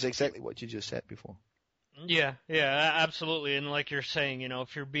 Which is exactly what you just said before. Yeah, absolutely. And like you're saying,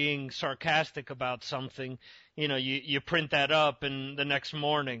 if you're being sarcastic about something, you print that up and the next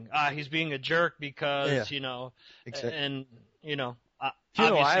morning, he's being a jerk because, exactly. And,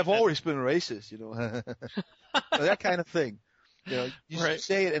 I have always been racist, that kind of thing. You should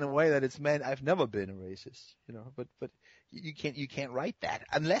say it in a way that it's meant. I've never been a racist, but you can't write that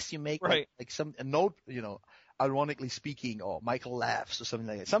unless you make like a note, ironically speaking, or Michael laughs or something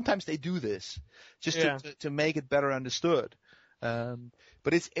like that. Sometimes they do this just to make it better understood.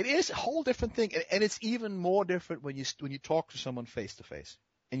 But it is a whole different thing, and it's even more different when you talk to someone face to face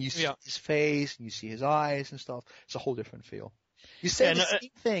and you see his face and you see his eyes and stuff. It's a whole different feel. You say the same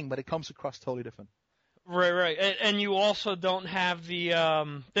thing, but it comes across totally different. Right. And you also don't have the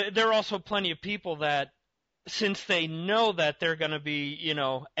there are also plenty of people that, since they know that they're going to be,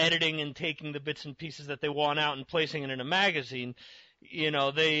 editing and taking the bits and pieces that they want out and placing it in a magazine,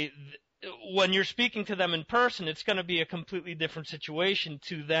 when you're speaking to them in person, it's going to be a completely different situation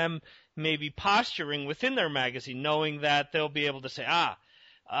to them maybe posturing within their magazine, knowing that they'll be able to say,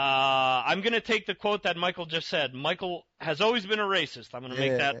 I'm going to take the quote that Michael just said. Michael has always been a racist. I'm going to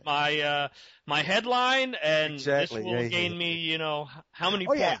make that my headline, and this will gain me, how many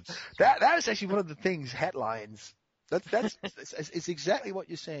points. Yeah. That is actually one of the things, headlines. That's it's exactly what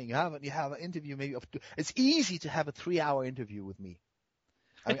you're saying. You have an interview maybe it's easy to have a 3-hour interview with me.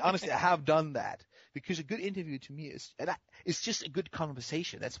 I mean, honestly, I have done that because a good interview to me it's just a good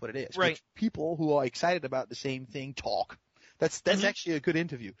conversation. That's what it is. Right. People who are excited about the same thing talk. That's actually a good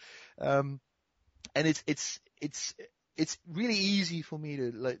interview. And it's really easy for me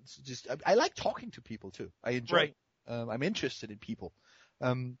to I like talking to people too. I enjoy it. I'm interested in people.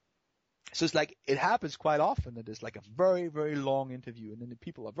 So it's like, it happens quite often that there's like a very, very long interview and then the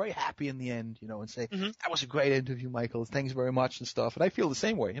people are very happy in the end, and say, that was a great interview, Michael. Thanks very much and stuff. And I feel the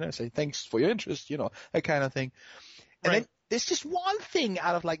same way, say, thanks for your interest, that kind of thing. And there's just one thing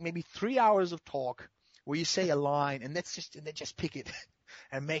out of like maybe 3 hours of talk where you say a line and they just pick it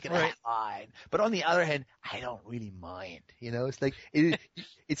and make it a line. But on the other hand, I don't really mind. It's like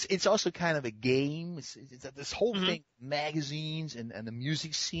it's also kind of a game. It's this whole thing, magazines and the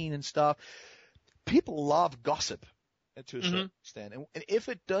music scene and stuff. People love gossip to a certain extent, and if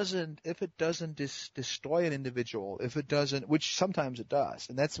it doesn't destroy an individual, which sometimes it does,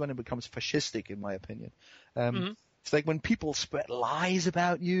 and that's when it becomes fascistic, in my opinion. It's like when people spread lies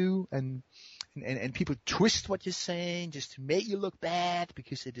about you and people twist what you're saying just to make you look bad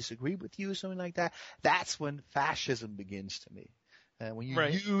because they disagree with you or something like that. That's when fascism begins to me. When you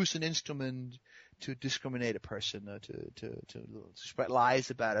use an instrument to discriminate a person or to spread lies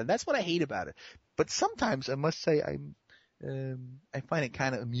about it. And that's what I hate about it. But sometimes I must say I find it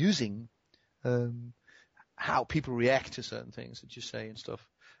kind of amusing how people react to certain things that you say and stuff.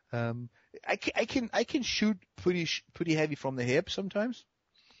 I can shoot pretty heavy from the hip sometimes.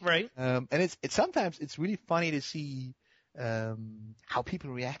 Right. And it's sometimes it's really funny to see how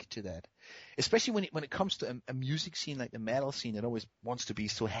people react to that, especially when it comes to a music scene like the metal scene that always wants to be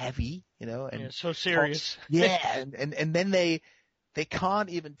so heavy, and so serious. And then they can't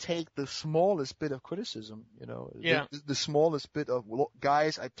even take the smallest bit of criticism, the smallest bit of, well,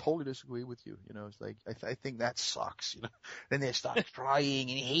 guys, I totally disagree with you, it's like, I think that sucks, then they start crying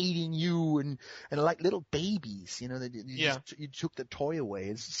and hating you and like little babies, you took the toy away.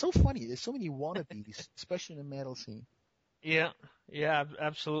 It's so funny. There's so many wannabes, especially in the metal scene. Yeah,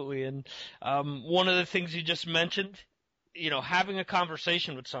 absolutely. And one of the things you just mentioned, having a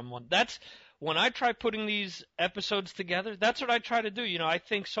conversation with someone, that's when I try putting these episodes together, that's what I try to do. I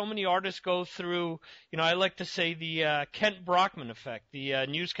think so many artists go through, I like to say the Kent Brockman effect, the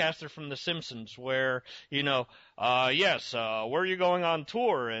newscaster from The Simpsons, where, yes, where are you going on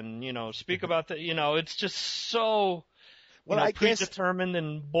tour? And, speak about that. It's just so predetermined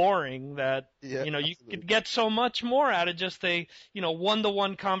and boring that, you could get so much more out of just a,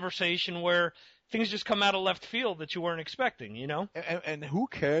 one-to-one conversation where things just come out of left field that you weren't expecting, And who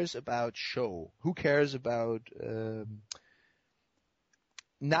cares about show? Who cares about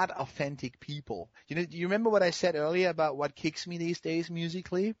not authentic people? Do you remember what I said earlier about what kicks me these days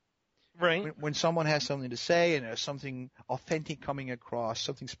musically? Right. When someone has something to say and there's something authentic coming across,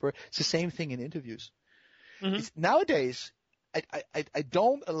 something it's the same thing in interviews. Nowadays, I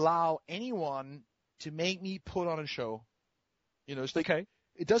don't allow anyone to make me put on a show. It's like,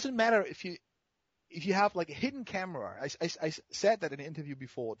 it doesn't matter if you have like a hidden camera. I said that in an interview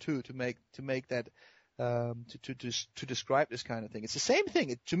before too, to make that to describe this kind of thing. It's the same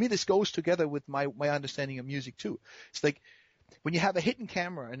thing. To me, this goes together with my understanding of music too. It's like when you have a hidden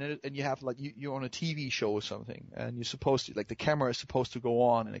camera and you have like you're on a TV show or something, and you're supposed to, like, the camera is supposed to go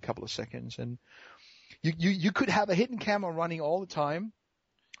on in a couple of seconds, and you could have a hidden camera running all the time,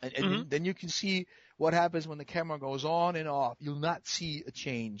 and then you can see what happens when the camera goes on and off. You'll not see a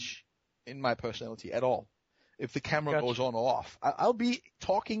change in my personality at all if the camera goes on or off. I'll be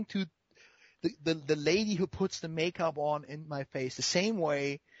talking to the lady who puts the makeup on in my face the same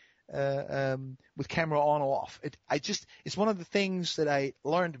way with camera on or off. It's one of the things that I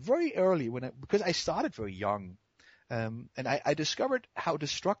learned very early because I started very young. And I discovered how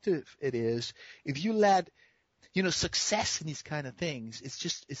destructive it is if you let, success in these kind of things. It's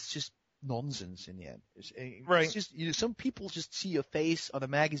just nonsense in the end. It's just, some people just see your face on a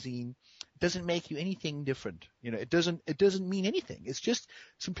magazine. It doesn't make you anything different. It doesn't mean anything. It's just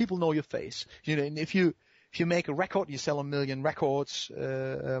some people know your face. And if you make a record, you sell 1 million records,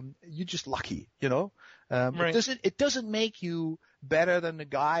 you're just lucky, It doesn't make you better than the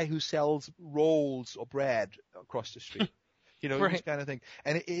guy who sells rolls or bread across the street, this kind of thing.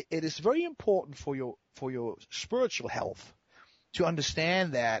 And it is very important for your spiritual health to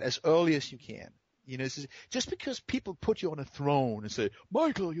understand that as early as you can. Just because people put you on a throne and say,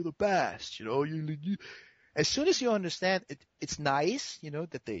 Michael, you're the best, you as soon as you understand it, it's nice,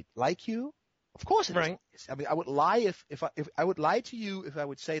 that they like you. Of course it is. I mean, I would lie if I would lie to you if I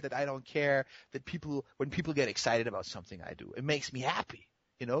would say that I don't care that when people get excited about something I do. It makes me happy,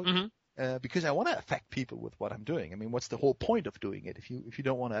 because I want to affect people with what I'm doing. I mean, what's the whole point of doing it if you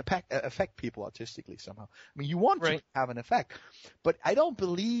don't want to affect people artistically somehow? I mean, you want to have an effect, but I don't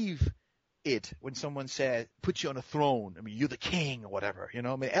believe it when someone says, put you on a throne. I mean, you're the king or whatever, I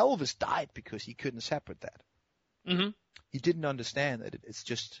mean, Elvis died because he couldn't separate that. He didn't understand that it's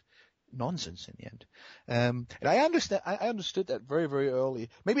just nonsense in the end. And I understood that very, very early.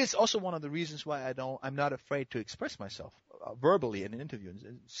 Maybe it's also one of the reasons why I'm not afraid to express myself verbally in an interview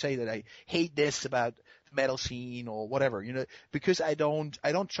and say that I hate this about the metal scene or whatever, because I don't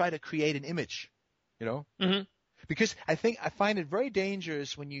try to create an image, Because I find it very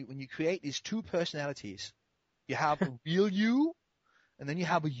dangerous when you create these two personalities. You have a real you, and then you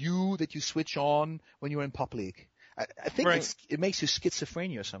have a you that you switch on when you're in public. I think it makes you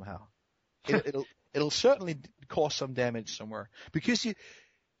schizophrenia somehow. It'll certainly cause some damage somewhere, because you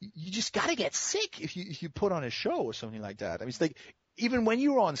just gotta get sick if you put on a show or something like that. I mean, it's like, even when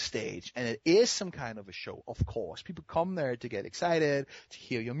you're on stage and it is some kind of a show, of course, people come there to get excited, to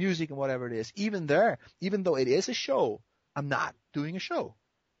hear your music and whatever it is. Even though it is a show, I'm not doing a show.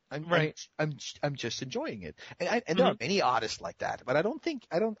 I'm just enjoying it. And there are many artists like that, but I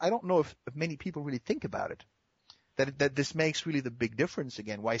don't know if many people really think about it. That this makes really the big difference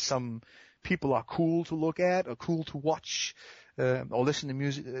again, why some people are cool to look at or cool to watch, or listen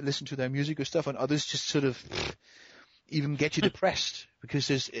to their music or stuff, and others just sort of even get you depressed because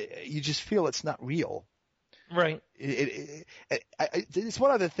you just feel it's not real. Right. It's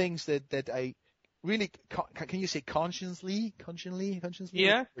one of the things that I really, can you say consciously?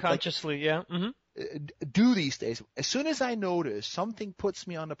 Yeah, consciously, yeah. Mm-hmm. Do these days. As soon as I notice something puts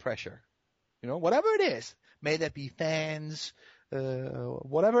me under pressure, whatever it is, may that be fans,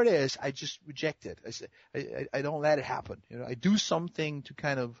 whatever it is, I just reject it. I don't let it happen. I do something to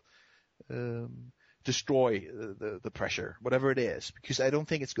kind of destroy the pressure, whatever it is, because I don't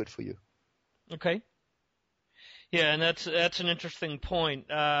think it's good for you. Okay. Yeah, and that's an interesting point.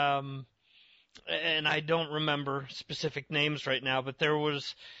 And I don't remember specific names right now, but there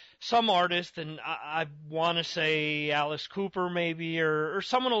was some artist, and I want to say Alice Cooper maybe, or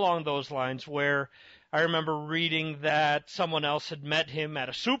someone along those lines, where I remember reading that someone else had met him at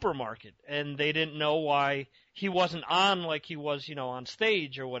a supermarket, and they didn't know why he wasn't on like he was, on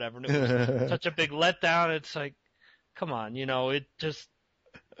stage or whatever. And it was such a big letdown. It's like, come on, it just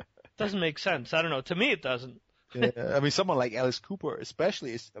doesn't make sense. I don't know. To me, it doesn't. Yeah, I mean, someone like Alice Cooper,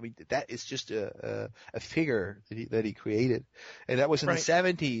 especially, that is just a figure that he created, and that was in the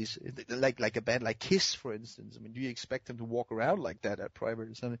 70s. Like a band like Kiss, for instance. I mean, do you expect them to walk around like that at private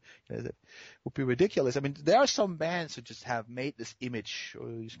or something? That would be ridiculous. I mean, there are some bands that just have made this image or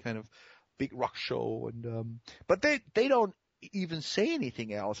this kind of big rock show, and but they don't even say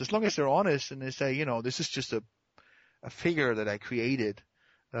anything else as long as they're honest and they say, this is just a figure that I created.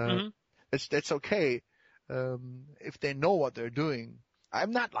 That's okay. If they know what they're doing.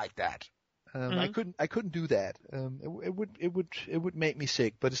 I'm not like that. I couldn't do that. It would make me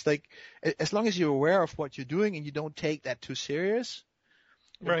sick. But it's like, as long as you're aware of what you're doing and you don't take that too serious,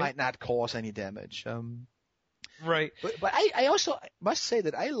 it might not cause any damage. Right. But I also must say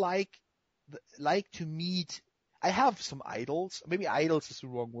that I like to meet. I have some idols. Maybe idols is the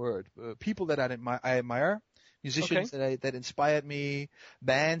wrong word. People that I admire. Musicians that inspired me,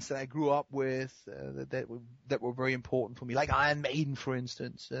 bands that I grew up with that were very important for me, like Iron Maiden, for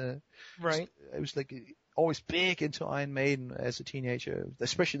instance. Right. I was like always big into Iron Maiden as a teenager,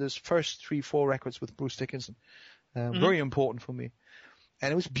 especially those first 3-4 records with Bruce Dickinson. Very important for me.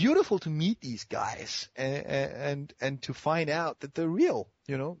 And it was beautiful to meet these guys and to find out that they're real.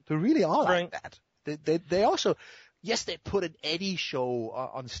 They really are like that. They also. Yes, they put an Eddie show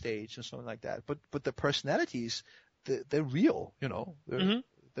on stage and something like that, but the personalities, they're real,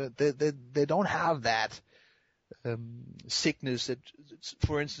 They don't have that sickness that,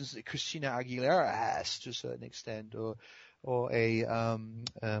 for instance, Christina Aguilera has to a certain extent, or a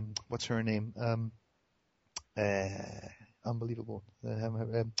what's her name? Unbelievable.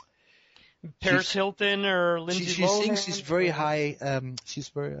 Paris Hilton or Lindsay Lohan. She sings. She's very high. She's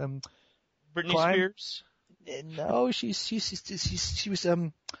very Britney Spears. No, she was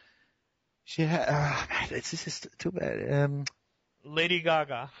this is too bad. Lady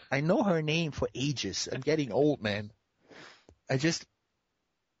Gaga. I know her name for ages. I'm getting old, man.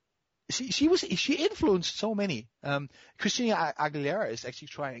 She influenced so many. Christina Aguilera is actually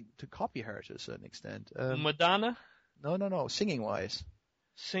trying to copy her to a certain extent. Madonna? No, singing wise.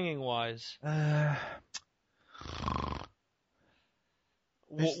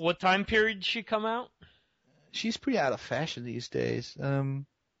 What time period did she come out? She's pretty out of fashion these days.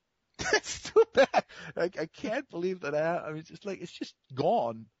 That's too bad. I can't believe that. I mean, it's just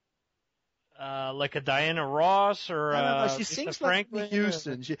gone. Like a Diana Ross or I don't know. She sings Franklin, like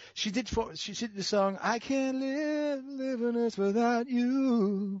Houston. She did the song "I Can't Live on Earth Without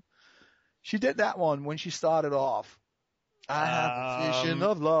You." She did that one when she started off. I have a vision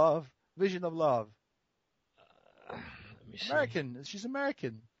of love. Let me see. American. She's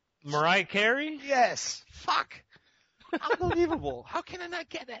American. Mariah Carey? Yes. Fuck. Unbelievable. How can I not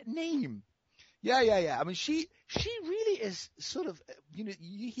get that name? Yeah. I mean, she really is sort of,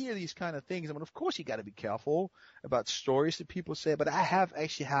 you hear these kind of things. I mean, of course you got to be careful about stories that people say, but I have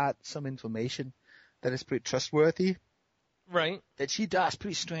actually had some information that is pretty trustworthy. Right. That she does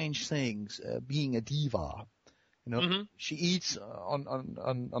pretty strange things, being a diva. You know, she eats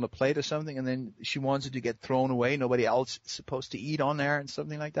on a plate or something, and then she wants it to get thrown away. Nobody else is supposed to eat on there, and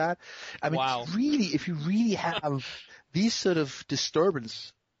something like that. I mean, if you really have these sort of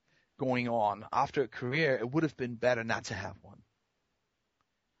disturbance going on after a career, it would have been better not to have one.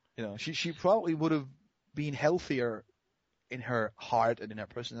 You know, she probably would have been healthier in her heart and in her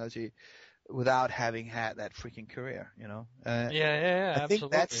personality without having had that freaking career, you know. Yeah, I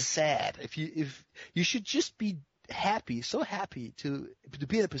think that's sad. If you should just be happy, so happy to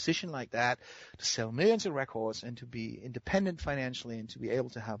be in a position like that, to sell millions of records and to be independent financially and to be able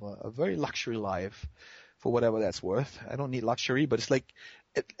to have a very luxury life for whatever that's worth. I don't need luxury, but it's like,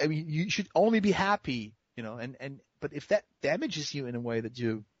 I mean, you should only be happy, you know, but if that damages you in a way that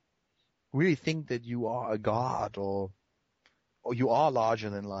you really think that you are a god or you are larger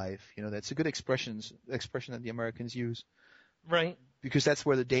than life, you know, that's a good expression that the Americans use. Right. Because that's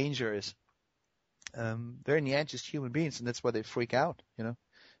where the danger is. They're in the end just human beings, and that's why they freak out, you know,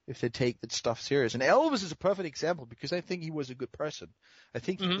 if they take that stuff serious. And Elvis is a perfect example because I think he was a good person. I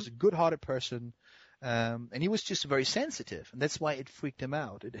think he was a good-hearted person, and he was just very sensitive, and that's why it freaked him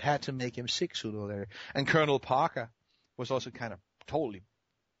out. It had to make him sick sooner or later. And Colonel Parker was also kind of totally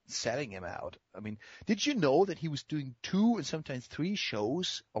selling him out. I mean, did you know that he was doing 2 and sometimes 3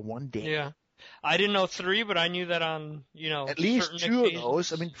 shows on one day? Yeah. I didn't know 3, but I knew that on, you know, at least 2 occasions. of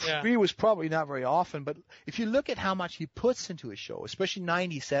those. I mean, 3 was probably not very often, but if you look at how much he puts into a show, especially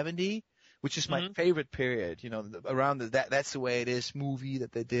 90, 70, which is my favorite period, you know, around That's the Way It Is movie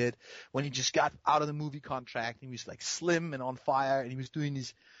that they did when he just got out of the movie contract. He was like slim and on fire, and he was doing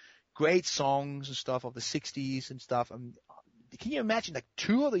these great songs and stuff of the 60s and stuff. Can you imagine like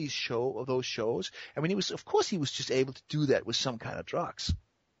 2 of those shows? I mean, of course he was just able to do that with some kind of drugs.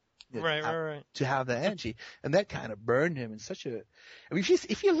 Right. To have that energy. And that kind of burned him in such a, I mean,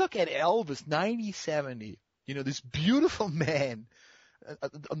 if you look at Elvis, 90, 70, you know, this beautiful man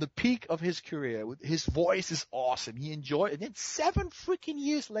on the peak of his career, his voice is awesome. He enjoyed it. And then 7 freaking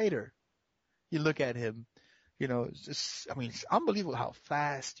years later, you look at him, you know, it's just, I mean, it's unbelievable how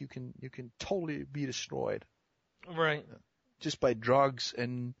fast you can totally be destroyed. Right. Just by drugs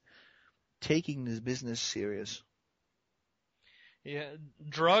and taking this business serious. Yeah,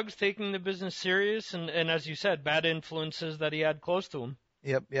 drugs, taking the business serious, and as you said, bad influences that he had close to him.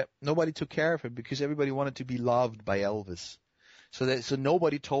 Yep. Nobody took care of him because everybody wanted to be loved by Elvis. So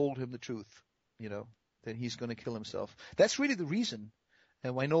nobody told him the truth, you know, that he's going to kill himself. That's really the reason,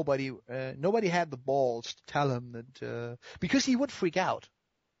 and why nobody had the balls to tell him that, because he would freak out.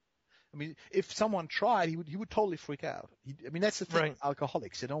 I mean, if someone tried, he would totally freak out. I mean, that's the thing with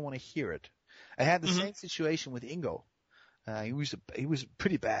alcoholics. They don't want to hear it. I had the same situation with Ingo. He was a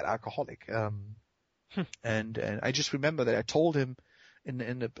pretty bad alcoholic. And I just remember that I told him in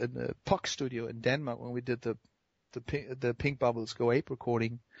the Puck studio in Denmark when we did the Pink Bubbles Go Ape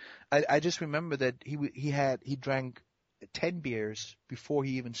recording. I just remember that he drank 10 beers before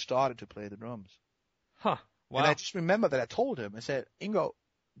he even started to play the drums. Huh. Wow. And I just remember that I told him, I said, Ingo,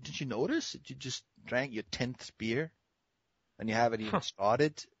 did you notice that you just drank your 10th beer and you haven't even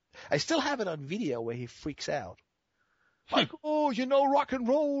started? I still have it on video where he freaks out. Like, oh, you know, rock and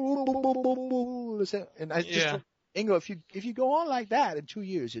roll. And I just told Ingo, if you go on like that in 2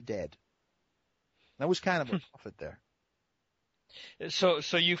 years, you're dead. That was kind of a prophet there. So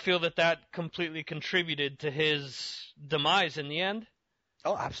you feel that completely contributed to his demise in the end?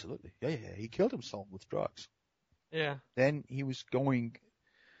 Oh, absolutely. Yeah. He killed himself with drugs. Yeah. Then he was going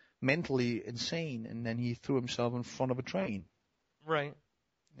mentally insane, and then he threw himself in front of a train. Right.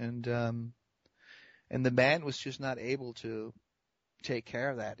 And the band was just not able to take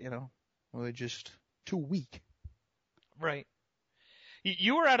care of that, you know. We were just too weak. Right.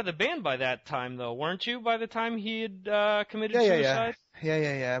 You were out of the band by that time, though, weren't you, by the time he had committed suicide?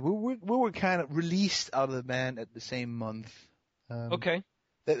 Yeah. We were kind of released out of the band at the same month. Okay.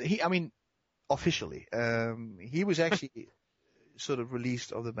 Officially. He was actually sort of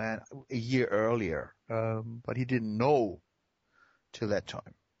released of the band a year earlier, but he didn't know till that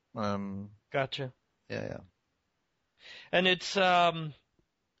time. Gotcha. Yeah. And it's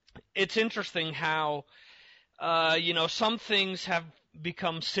interesting how, some things have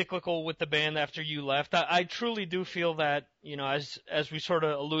become cyclical with the band after you left. I truly do feel that, as we sort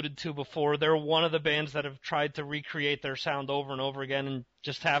of alluded to before, they're one of the bands that have tried to recreate their sound over and over again and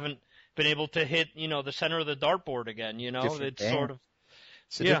just haven't been able to hit, the center of the dartboard again, Different it's band. sort of,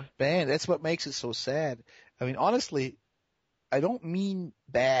 it's a different band. That's what makes it so sad. I mean, honestly, I don't mean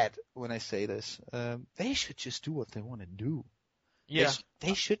bad when I say this. They should just do what they want to do. Yeah.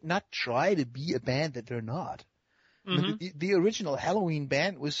 They should not try to be a band that they're not. Mm-hmm. The original Halloween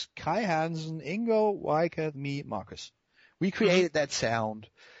band was Kai Hansen, Ingo, Weickert, me, Marcus. We created that sound.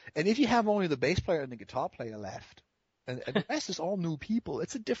 And if you have only the bass player and the guitar player left, and the rest is all new people,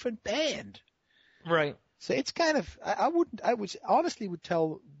 it's a different band. Right. So it's kind of, I would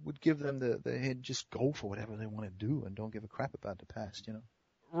give them the hint, just go for whatever they want to do and don't give a crap about the past, you know?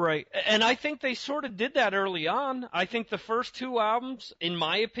 Right. And I think they sort of did that early on. I think the first 2 albums, in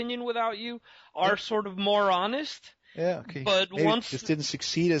my opinion, Without You, are sort of more honest. Yeah, okay. But maybe once just didn't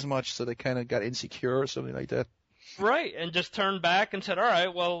succeed as much, so they kind of got insecure or something like that. Right, and just turned back and said, all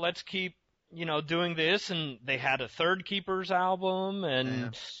right, well, let's keep, doing this. And they had a Third Keepers album.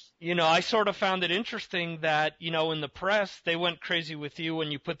 And, I sort of found it interesting that, in the press, they went crazy with you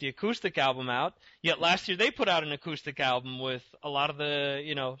when you put the acoustic album out. Yet last year they put out an acoustic album with a lot of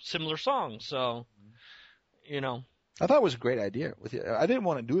the, similar songs. So, I thought it was a great idea. I didn't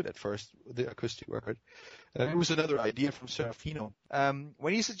want to do it at first, the acoustic record. It was another idea from Serafino.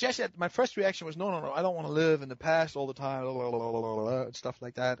 When he suggested it, my first reaction was, no, I don't want to live in the past all the time, and stuff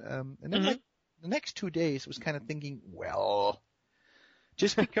like that. And then the next 2 days was kind of thinking, well,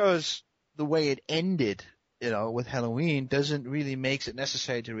 just because the way it ended, with Halloween doesn't really makes it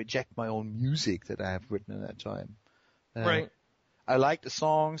necessary to reject my own music that I have written at that time. Right. I like the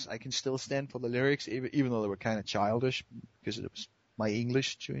songs. I can still stand for the lyrics, even though they were kind of childish because it was my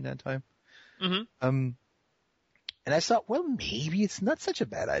English during that time. Mm-hmm. And I thought, well, maybe it's not such a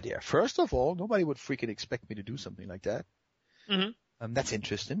bad idea. First of all, nobody would freaking expect me to do something like that. Mm-hmm. That's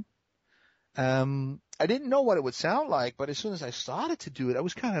interesting. I didn't know what it would sound like, but as soon as I started to do it, I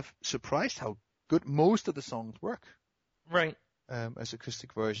was kind of surprised how good most of the songs work. Right. As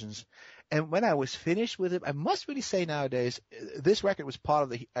acoustic versions. And when I was finished with it, I must really say nowadays, this record was part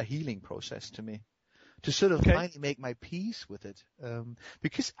of a healing process to me. To sort of finally make my peace with it.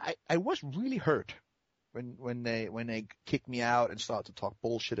 Because I was really hurt when they kicked me out and started to talk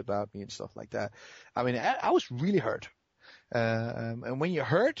bullshit about me and stuff like that. I mean, I was really hurt. And when you're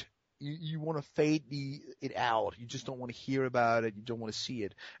hurt, you want to fade it out. You just don't want to hear about it. You don't want to see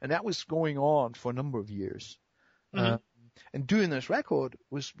it. And that was going on for a number of years. Mm-hmm. And doing this record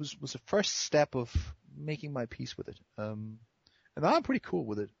was the first step of making my peace with it. And I'm pretty cool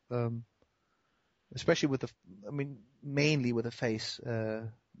with it. Especially mainly with the face,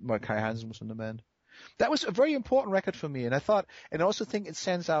 where Kai Hansen was in the band. That was a very important record for me, and I also think it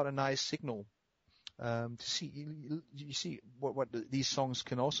sends out a nice signal, to see, you see what these songs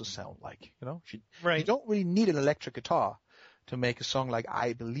can also sound like, Right. You don't really need an electric guitar to make a song like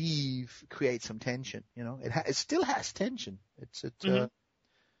I Believe create some tension, it still has tension. I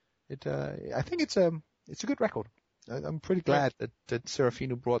think it's a good record. I'm pretty glad that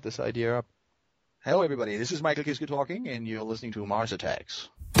Serafino brought this idea up. Hello, everybody. This is Michael Kiske talking, and you're listening to Mars Attacks.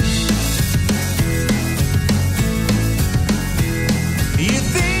 You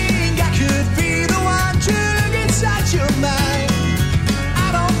think I could be the one to look inside your mind? I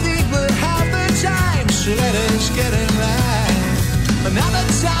don't think we'll have the time, so let us get in line. Another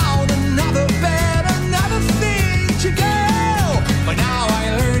town, another bed, another thing to go. By now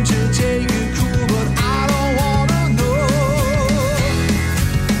I learned to take it cool, but I don't wanna know.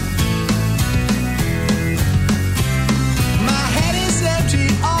 My head is empty,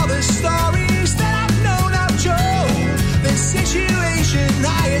 all the stories that I've known I've told. The situation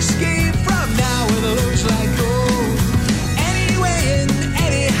I escape from now with looks like gold. Anyway and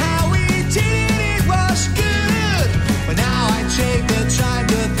anyhow we did it was good. But now I take the time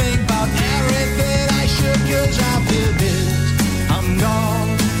to think about everything I should, 'cause I feel this. I'm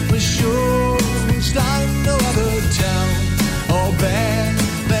gone, for sure. It's not no other town or bad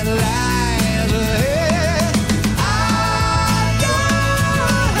that lies ahead. I go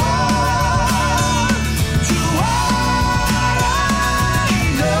to what I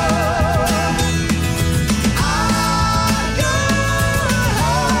know. I go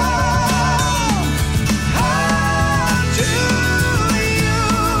home to you.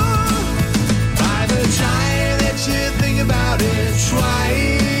 By the time that you think about it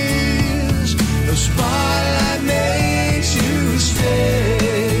twice, the spotlight makes you stay.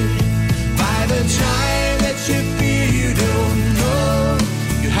 By the time that you feel you don't know,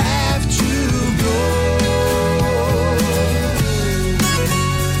 you have to go.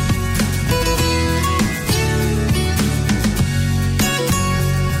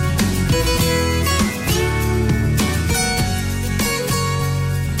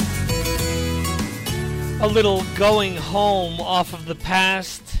 A little going home off of the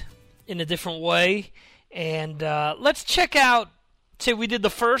past in a different way. And let's check out say we did the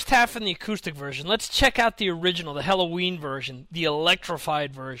first half in the acoustic version. Let's check out the original, the Halloween version, the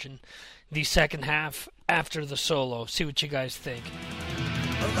electrified version, the second half after the solo. See what you guys think.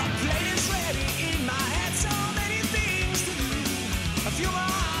 The plane is ready in my head, so many things to do. A few more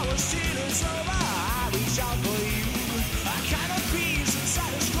hours till it's over, I reach out for you. A kind of peace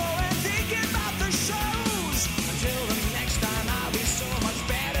inside is growing, thinking about the shows. Until the next time I'll be so much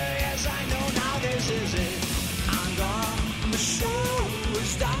better, yes I know now this is it. I'm gone, the show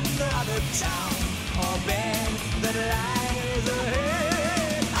is done, the other town, or bed that lies ahead.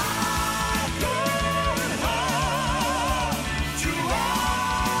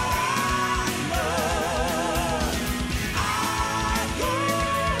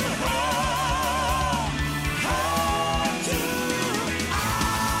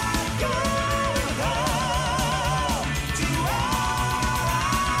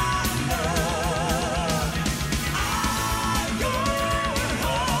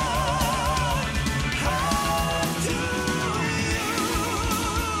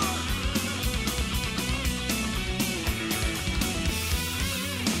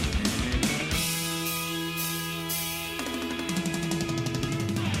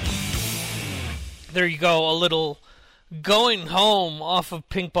 There you go, a little Going Home off of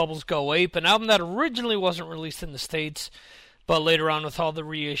Pink Bubble's Go Ape, an album that originally wasn't released in the States, but later on with all the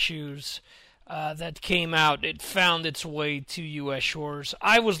reissues that came out, it found its way to U.S. shores.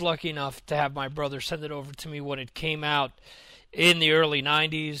 I was lucky enough to have my brother send it over to me when it came out in the early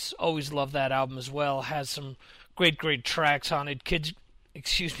 90s. Always loved that album as well. Has some great tracks on it. Kids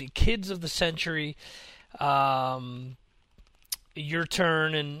of the Century, Your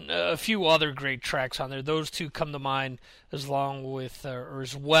Turn, and a few other great tracks on there. Those two come to mind as well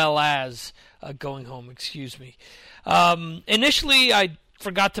as Going Home, Initially, I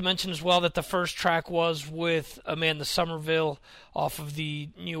forgot to mention as well that the first track was with Amanda Somerville off of the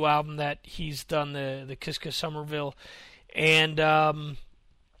new album that he's done, the Kiske Somerville. And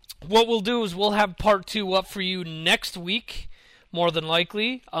what we'll do is we'll have part 2 up for you next week, more than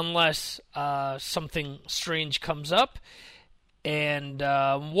likely, unless something strange comes up. And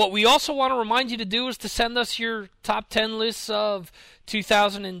what we also want to remind you to do is to send us your top 10 lists of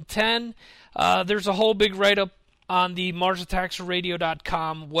 2010. There's a whole big write-up on the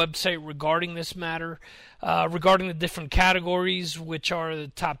MarsAttacksRadio.com website regarding this matter, regarding the different categories, which are the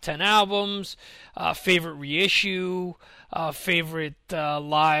top 10 albums, favorite reissue, favorite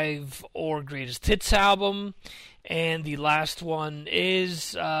live or greatest hits album, and the last one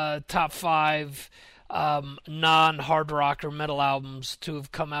is top 5 non-hard rock or metal albums to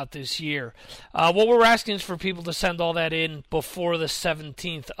have come out this year. What we're asking is for people to send all that in before the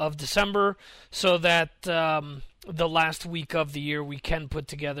 17th of December so that the last week of the year we can put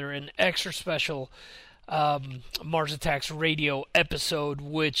together an extra special Mars Attacks Radio episode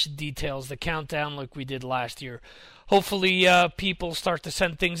which details the countdown like we did last year. Hopefully people start to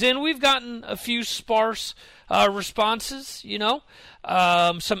send things in. We've gotten a few sparse responses,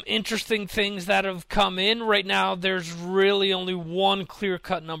 some interesting things that have come in. Right now there's really only one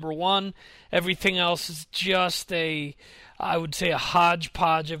clear-cut number one. Everything else is just a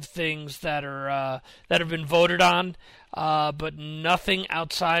hodgepodge of things that are that have been voted on, but nothing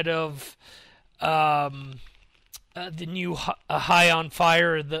outside of the new High on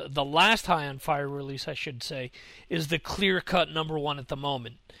Fire, the last High on Fire release, I should say, is the clear-cut number one at the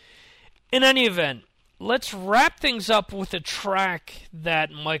moment. In any event, let's wrap things up with a track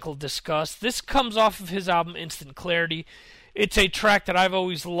that Michael discussed. This comes off of his album Instant Clarity. It's a track that I've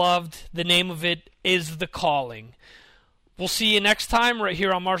always loved. The name of it is The Calling. We'll see you next time right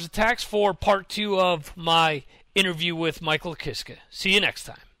here on Mars Attacks for part 2 of my interview with Michael Kiske. See you next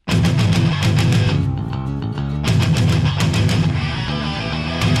time.